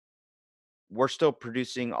 Sadly, we're still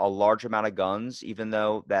producing a large amount of guns, even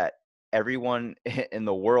though that everyone in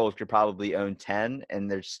the world could probably own 10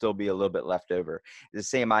 and there'd still be a little bit left over. The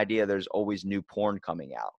same idea, there's always new porn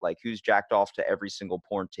coming out. Like, who's jacked off to every single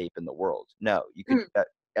porn tape in the world? No, you could do that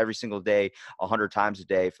every single day, 100 times a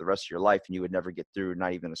day for the rest of your life, and you would never get through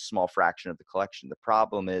not even a small fraction of the collection. The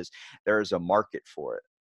problem is there is a market for it.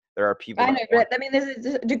 There are people. I know, but I mean,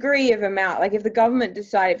 there's a degree of amount. Like, if the government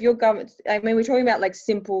decide, if your government, I mean, we're talking about like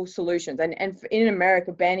simple solutions, and in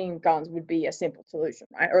America, banning guns would be a simple solution,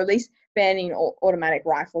 right? Or at least banning automatic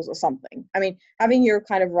rifles or something. I mean, having your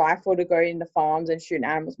kind of rifle to go into farms and shoot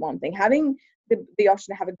animals, one thing. Having the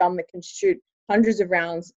option to have a gun that can shoot hundreds of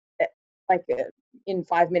rounds, in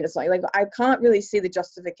 5 minutes, like I can't really see the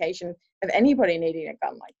justification of anybody needing a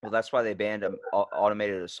gun like that. Well, that's why they banned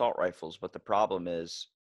automated assault rifles. But the problem is,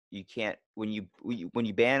 you can't when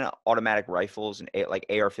you ban automatic rifles, and like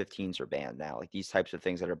AR-15s are banned now, like these types of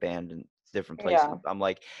things that are banned in different places. Yeah. I'm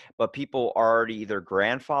like, but people are already either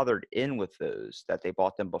grandfathered in with those, that they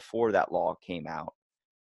bought them before that law came out.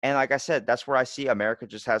 And like I said, that's where I see America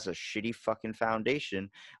just has a shitty fucking foundation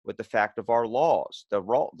with the fact of our laws. The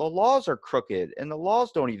laws are crooked, and the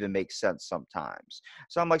laws don't even make sense sometimes.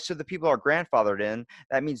 So I'm like, so the people are grandfathered in.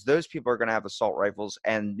 That means those people are going to have assault rifles,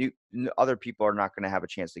 and other people are not going to have a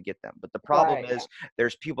chance to get them. But the problem is,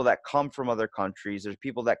 there's people that come from other countries. There's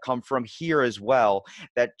people that come from here as well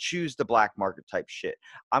that choose the black market type shit.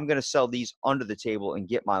 I'm going to sell these under the table and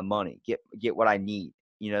get my money, get what I need.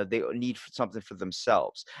 They need something for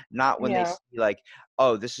themselves, not when they see like,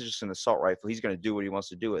 oh, this is just an assault rifle, he's going to do what he wants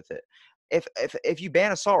to do with it. If you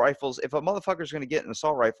ban assault rifles, if a motherfucker's going to get an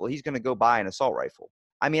assault rifle, he's going to go buy an assault rifle.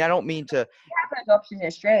 I mean, I don't mean to. We have those options in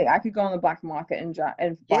Australia. I could go on the black market and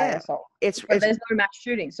buy an assault. But there's no mass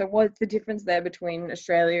shooting. So what's the difference there between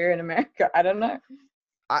Australia and America? I don't know.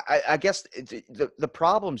 I guess the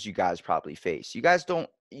problems you guys probably face, you guys don't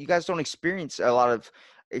experience a lot of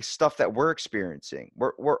stuff that we're experiencing.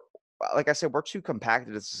 We're like I said, we're too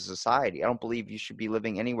compacted as a society. I don't believe you should be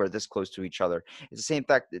living anywhere this close to each other. It's the same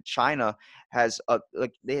fact that China has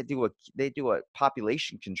they do a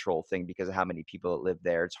population control thing because of how many people that live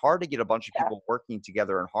there. It's hard to get a bunch of people working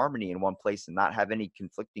together in harmony in one place and not have any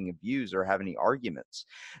conflicting views or have any arguments.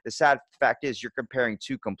 The sad fact is, you're comparing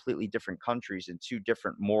two completely different countries and two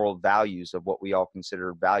different moral values of what we all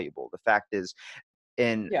consider valuable. The fact is,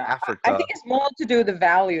 in Africa, I think it's more to do with the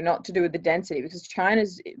value, not to do with the density, because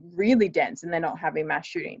China's really dense and they're not having mass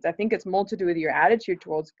shootings. I think it's more to do with your attitude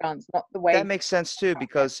towards guns, not the way. That makes sense too,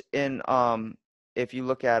 because if you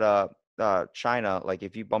look at China, like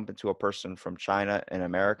if you bump into a person from China in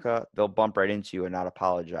America, they'll bump right into you and not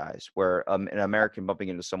apologize, where an American bumping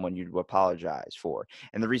into someone you'd apologize for.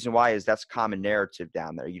 And the reason why is that's common narrative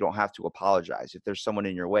down there. You don't have to apologize. If there's someone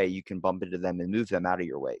in your way, you can bump into them and move them out of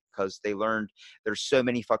your way, because they learned there's so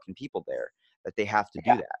many fucking people there that they have to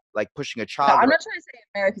do that. Like pushing a child. No, I'm not trying to say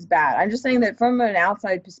America's bad. I'm just saying that from an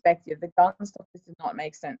outside perspective, the gun stuff does not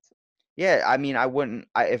make sense. Yeah, I mean, I wouldn't.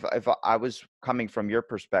 If I was coming from your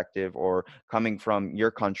perspective or coming from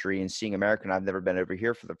your country and seeing America, and I've never been over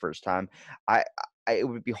here for the first time, it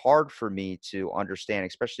would be hard for me to understand,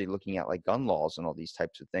 especially looking at like gun laws and all these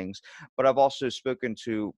types of things. But I've also spoken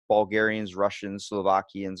to Bulgarians, Russians,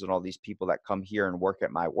 Slovakians, and all these people that come here and work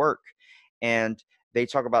at my work, and they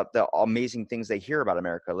talk about the amazing things they hear about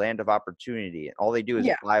America, land of opportunity, and all they do is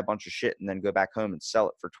buy a bunch of shit and then go back home and sell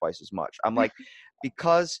it for twice as much. I'm like,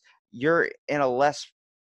 because you're in a less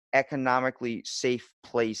economically safe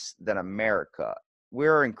place than America.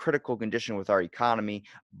 We're in critical condition with our economy,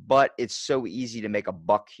 but it's so easy to make a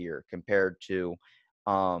buck here compared to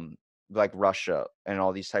like Russia and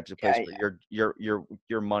all these types of places where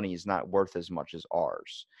your money is not worth as much as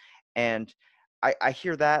ours. And I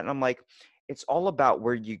hear that and I'm like, it's all about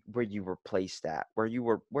where you were placed at, where you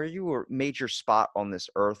were made your spot on this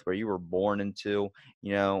earth, where you were born into.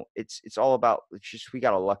 It's all about, it's just, we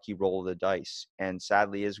got a lucky roll of the dice, and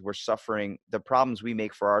sadly is we're suffering. The problems we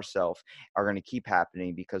make for ourselves are going to keep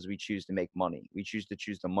happening because we choose to make money. We choose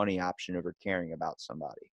the money option over caring about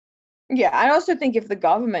somebody. Yeah, I also think if the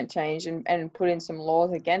government changed and put in some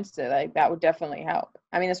laws against it, like that would definitely help.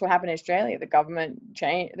 I mean, that's what happened in Australia. The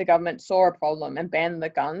government saw a problem and banned the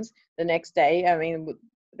guns. The next day, I mean,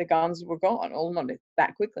 the guns were gone, or not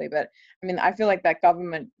that quickly, but I mean, I feel like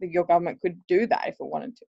your government could do that if it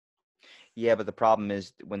wanted to. Yeah, but the problem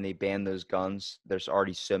is when they ban those guns, there's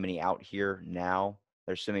already so many out here now.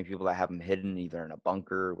 There's so many people that have them hidden either in a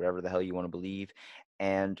bunker or whatever the hell you want to believe.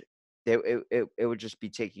 And it would just be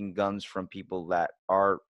taking guns from people that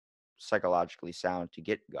are psychologically sound to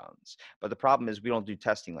get guns. But the problem is we don't do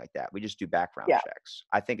testing like that. We just do background Yeah. checks.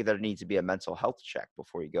 I think there needs to be a mental health check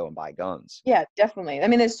before you go and buy guns. Yeah, definitely. I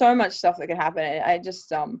mean, there's so much stuff that could happen. I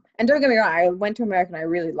just and don't get me wrong, I went to America and I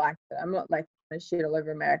really liked it. I'm not like shit all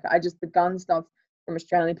over America. The gun stuff from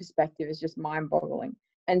Australian perspective is just mind-boggling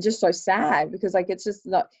and just so sad, because like it's just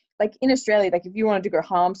not like in Australia, like if you wanted to go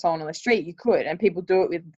harm someone on the street, you could, and people do it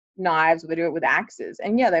with knives or they do it with axes,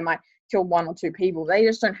 and yeah, they might kill one or two people. They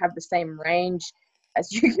just don't have the same range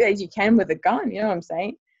as you can with a gun. You know what I'm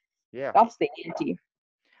saying? Yeah. That's the ante.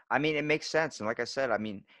 I mean, it makes sense. And like I said, I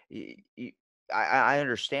mean, I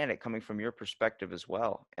understand it coming from your perspective as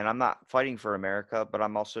well. And I'm not fighting for America, but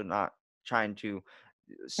I'm also not trying to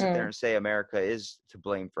sit there and say America is to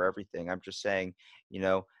blame for everything. I'm just saying,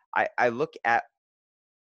 I look at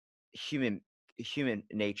human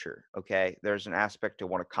nature. Okay, there's an aspect to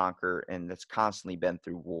want to conquer, and that's constantly been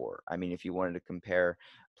through war. I mean, if you wanted to compare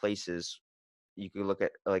places, you could look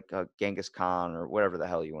at like Genghis Khan or whatever the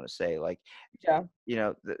hell you want to say. Like, Yeah.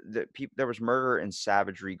 the people, there was murder and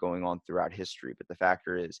savagery going on throughout history, but the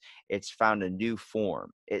factor is it's found a new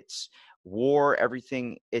form. It's war,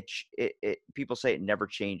 everything. People say it never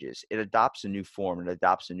changes. It adopts a new form. It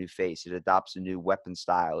adopts a new face. It adopts a new weapon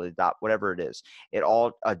style. It adopt whatever it is. It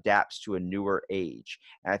all adapts to a newer age,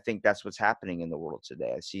 and I think that's what's happening in the world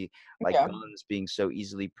today. I see like guns being so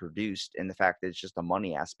easily produced, and the fact that it's just a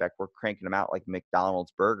money aspect. We're cranking them out like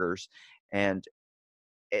McDonald's burgers, and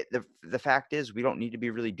the fact is we don't need to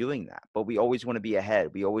be really doing that, but we always want to be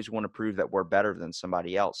ahead. We always want to prove that we're better than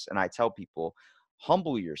somebody else. And I tell people,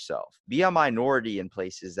 humble yourself, be a minority in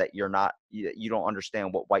places that you don't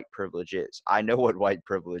understand what white privilege is. I know what white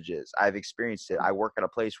privilege is. I've experienced it. I work at a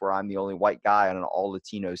place where I'm the only white guy on an all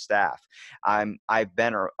Latino staff. I've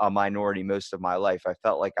been a minority most of my life. I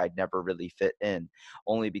felt like I'd never really fit in,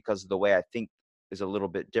 only because of the way I think is a little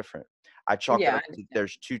bit different. I chalk it up to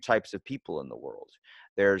there's two types of people in the world.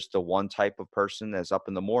 There's the one type of person that's up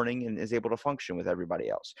in the morning and is able to function with everybody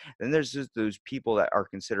else. Then there's just those people that are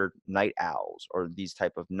considered night owls, or these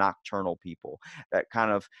type of nocturnal people that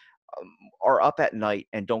kind of are up at night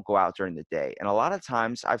and don't go out during the day. And a lot of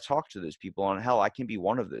times I've talked to those people, and hell, I can be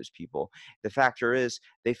one of those people. The factor is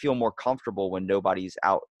they feel more comfortable when nobody's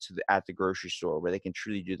out at the grocery store, where they can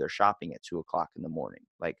truly do their shopping at 2 o'clock in the morning.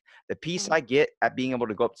 Like the peace I get at being able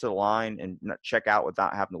to go up to the line and not check out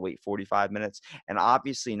without having to wait 45 minutes, and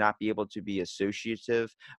obviously not be able to be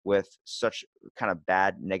associative with such kind of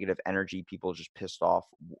bad negative energy, people just pissed off,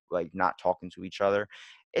 like not talking to each other.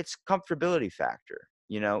 It's comfortability factor.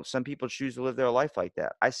 Some people choose to live their life like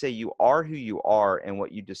that. I say you are who you are, and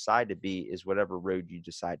what you decide to be is whatever road you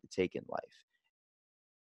decide to take in life.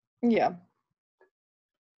 Yeah.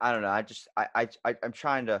 I don't know. I'm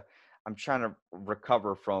trying to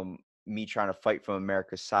recover from me trying to fight from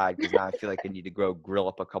America's side, because now I feel like I need to go grill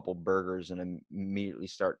up a couple burgers and immediately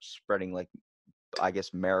start spreading like, I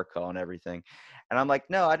guess, America on everything. And I'm like,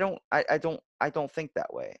 no, I don't think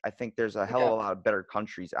that way. I think there's a hell of a lot of better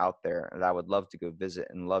countries out there that I would love to go visit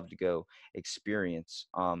and love to go experience.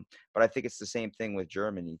 But I think it's the same thing with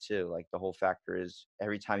Germany too. Like the whole factor is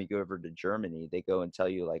every time you go over to Germany, they go and tell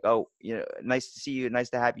you like, oh, nice to see you. Nice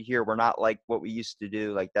to have you here. We're not like what we used to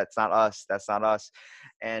do. Like, that's not us. That's not us.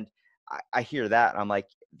 And I hear that, and I'm like,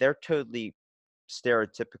 they're totally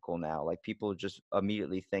stereotypical now. Like people just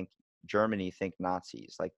immediately think Germany, think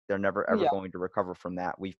Nazis. Like they're never ever going to recover from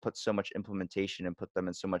that. We've put so much implementation and put them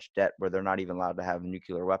in so much debt where they're not even allowed to have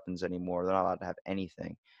nuclear weapons anymore. They're not allowed to have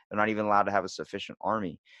anything. They're not even allowed to have a sufficient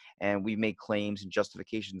army. And we made claims and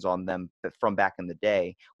justifications on them from back in the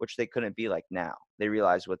day, which they couldn't be like now. They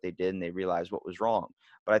realized what they did and they realized what was wrong.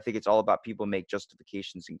 But I think it's all about people make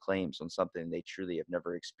justifications and claims on something they truly have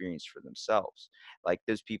never experienced for themselves. Like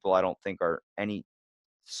those people, I don't think are any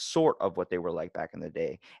sort of what they were like back in the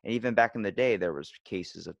day. And even back in the day, there was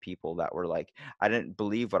cases of people that were like, I didn't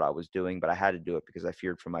believe what I was doing, but I had to do it because I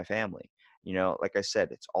feared for my family. Like I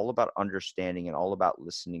said, it's all about understanding and all about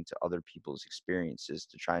listening to other people's experiences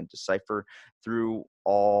to try and decipher through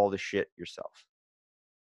all the shit yourself.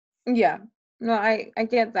 Yeah. No, I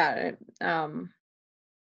get that.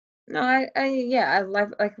 No, I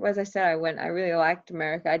like as I said, I really liked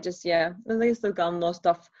America. I just, at least the gun law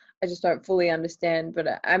stuff, I just don't fully understand.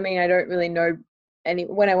 But I mean, I don't really know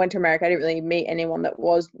when I went to America, I didn't really meet anyone that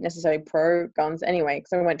was necessarily pro guns anyway,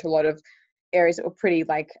 because I went to a lot of areas that were pretty,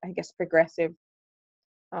 like, I guess, progressive.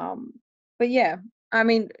 But yeah, I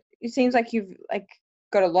mean, it seems like you've like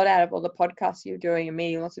got a lot out of all the podcasts you're doing and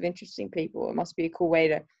meeting lots of interesting people. It must be a cool way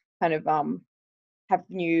to kind of have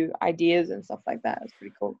new ideas and stuff like that. It's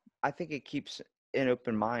pretty cool. I think it keeps an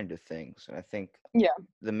open mind to things, and I think Yeah.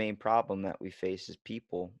 the main problem that we face as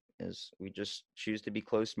people is we just choose to be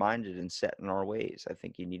close-minded and set in our ways. I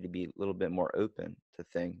think you need to be a little bit more open to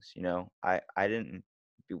things. I didn't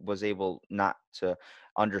was able not to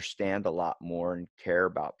understand a lot more and care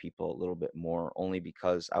about people a little bit more only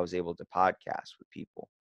because I was able to podcast with people.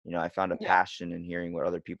 I found a Yeah. passion in hearing what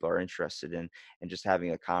other people are interested in and just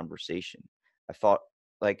having a conversation. I thought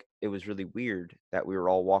like it was really weird that we were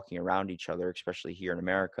all walking around each other, especially here in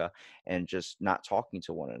America, and just not talking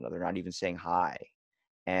to one another, not even saying hi.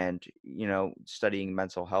 And studying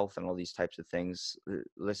mental health and all these types of things,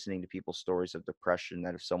 listening to people's stories of depression,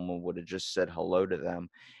 that if someone would have just said hello to them,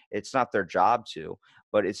 it's not their job to,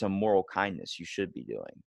 but it's a moral kindness you should be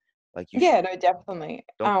doing. Like you should Yeah, no, definitely.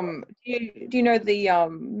 don't. Do you know the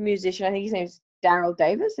musician? I think his name's Daryl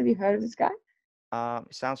Davis. Have you heard of this guy?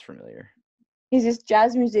 It sounds familiar. He's this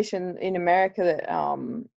jazz musician in America that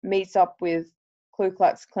meets up with Ku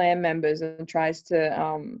Klux Klan members and tries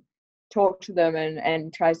to talk to them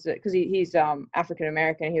and tries to, because he's African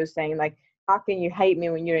American. He was saying, like, how can you hate me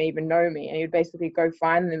when you don't even know me? And he would basically go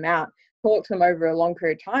find them out, talk to them over a long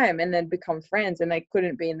period of time, and then become friends. And they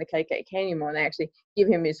couldn't be in the KKK anymore. And they actually give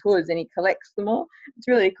him his hoods, and he collects them all. It's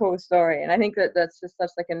really a cool story, and I think that that's just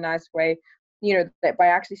such like a nice way, that by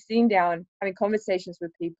actually sitting down, having conversations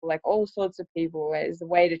with people, like all sorts of people, is a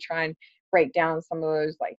way to try and break down some of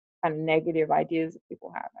those like kind of negative ideas that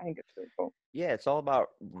people have. I think it's really cool. Yeah, it's all about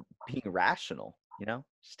being rational,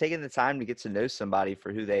 just taking the time to get to know somebody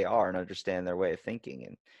for who they are and understand their way of thinking.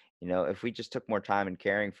 And, if we just took more time in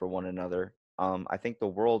caring for one another, I think the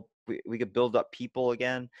world, we could build up people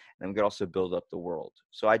again, and we could also build up the world.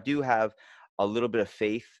 So I do have a little bit of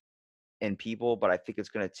faith in people, but I think it's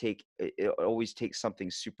going to it always takes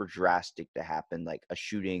something super drastic to happen, like a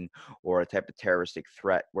shooting or a type of terroristic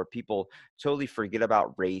threat where people totally forget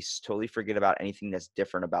about race, totally forget about anything that's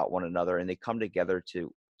different about one another, and they come together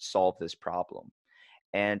to solve this problem.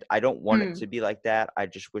 And I don't want it Mm, to be like that. I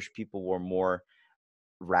just wish people were more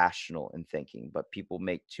rational in thinking, but people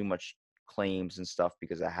make too much claims and stuff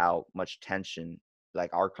because of how much tension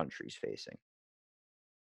like our country's facing.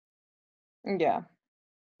 yeah,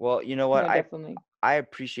 Well, you know what? no, definitely. I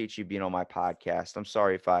appreciate you being on my podcast. I'm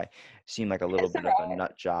sorry if I seem like a little It's bit of a alright.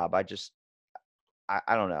 nut job. I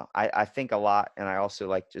don't know. I think a lot, and I also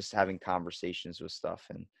like just having conversations with stuff,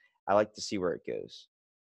 and I like to see where it goes.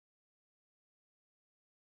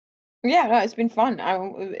 Yeah, no, it's been fun.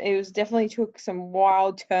 It was definitely took some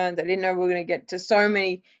wild turns. I didn't know we were going to get to so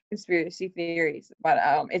many conspiracy theories, but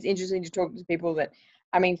it's interesting to talk to people that,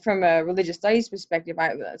 I mean, from a religious studies perspective,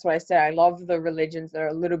 that's what I said. I love the religions that are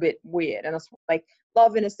a little bit weird, and that's like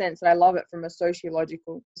love in a sense that I love it from a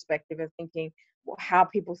sociological perspective of thinking how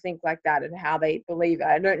people think like that and how they believe it.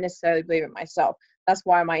 I don't necessarily believe it myself. That's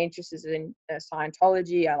why my interest is in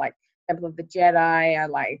Scientology. I like Temple of the Jedi. I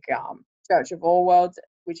like Church of All Worlds,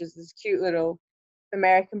 which is this cute little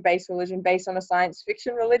American-based religion based on a science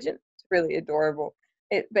fiction religion. It's really adorable.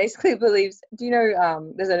 It basically believes. Do you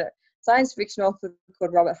know? There's a science fiction author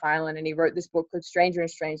called Robert Heinlein, and he wrote this book called Stranger in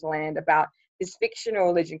Strange Land about this fictional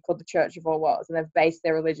religion called the Church of All Worlds, and they've based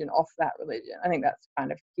their religion off that religion. I think that's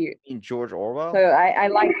kind of cute. You mean George So Orwell? I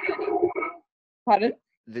like. Pardon?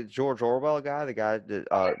 The George Orwell guy, the guy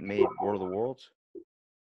that made War of the Worlds?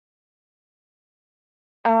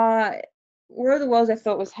 Uh, War of the Worlds I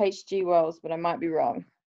thought was H.G. Wells, but I might be wrong.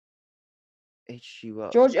 H.G.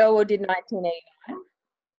 Wells. George Orwell did 1989.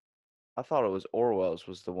 I thought it was Orwell's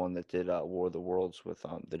was the one that did War of the Worlds with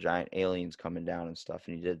the giant aliens coming down and stuff,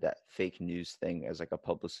 and he did that fake news thing as like a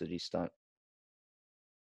publicity stunt.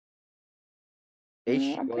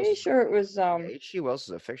 H.G. I'm Wells pretty is sure it was Yeah, H.G. Wells is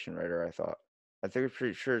a fiction writer, I thought. I think I'm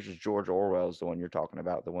pretty sure it's just George Orwell is the one you're talking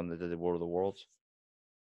about, the one that did the War of the Worlds.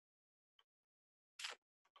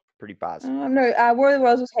 Pretty positive. no, War of the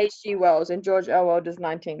Worlds was H.G. Wells, and George Orwell does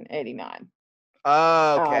 1989.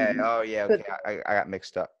 Oh, okay. Um, Oh, yeah. but Okay. I got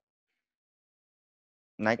mixed up.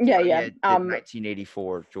 yeah, Oh, yeah. yeah. Did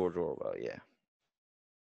 1984 George Orwell? Yeah.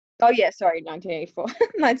 Oh yeah, sorry, 1984.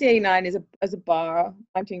 1989 is a bar.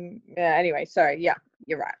 19. Yeah. Anyway, sorry. Yeah,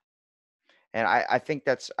 you're right. And I think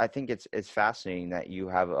it's fascinating that you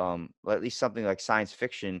have well, at least something like science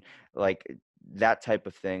fiction, like that type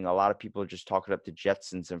of thing. A lot of people are just talking up the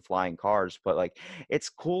Jetsons and flying cars, but like it's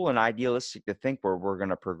cool and idealistic to think where we're going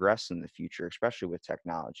to progress in the future, especially with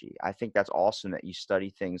technology. I think that's awesome that you study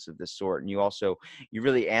things of this sort, and you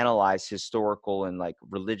really analyze historical and like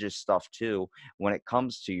religious stuff too when it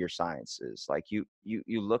comes to your sciences. Like you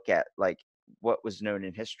look at like what was known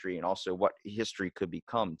in history and also what history could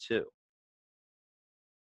become too.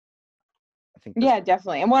 I think that's Yeah,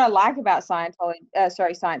 definitely. And what I like about science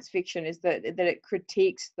fiction is that it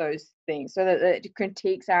critiques those things, so that it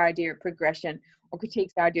critiques our idea of progression or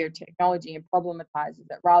critiques our idea of technology and problematizes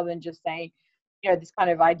it, rather than just saying, this kind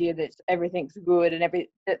of idea that everything's good and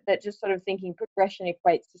that just sort of thinking progression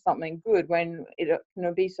equates to something good when it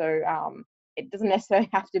can be so. It doesn't necessarily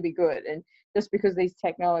have to be good, and just because these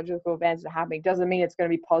technological advances are happening doesn't mean it's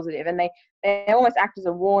going to be positive. And they almost act as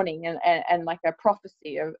a warning and like a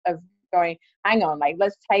prophecy of going, hang on, like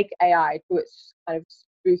let's take AI to its kind of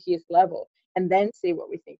spookiest level and then see what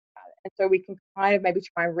we think about it. And so we can kind of maybe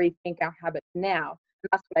try and rethink our habits now. And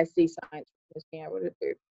that's what I see science as being able to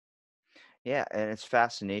do. Yeah, and it's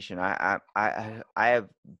fascination. I have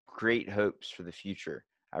great hopes for the future.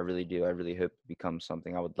 I really do. I really hope it becomes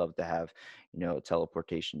something. I would love to have, a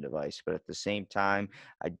teleportation device, but at the same time,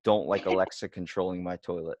 I don't like Alexa controlling my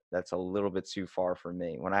toilet. That's a little bit too far for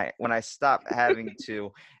me. When I stop having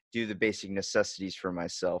to do the basic necessities for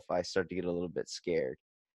myself, I start to get a little bit scared.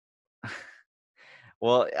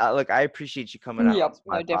 Well, look, I appreciate you coming out Yep, onto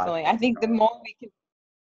my no, definitely. I podcast. think the more we can.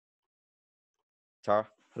 Tara,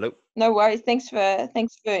 hello. No worries. Thanks for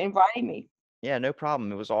inviting me. Yeah, no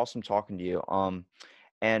problem. It was awesome talking to you.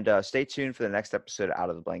 And stay tuned for the next episode of Out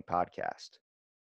of the Blank podcast.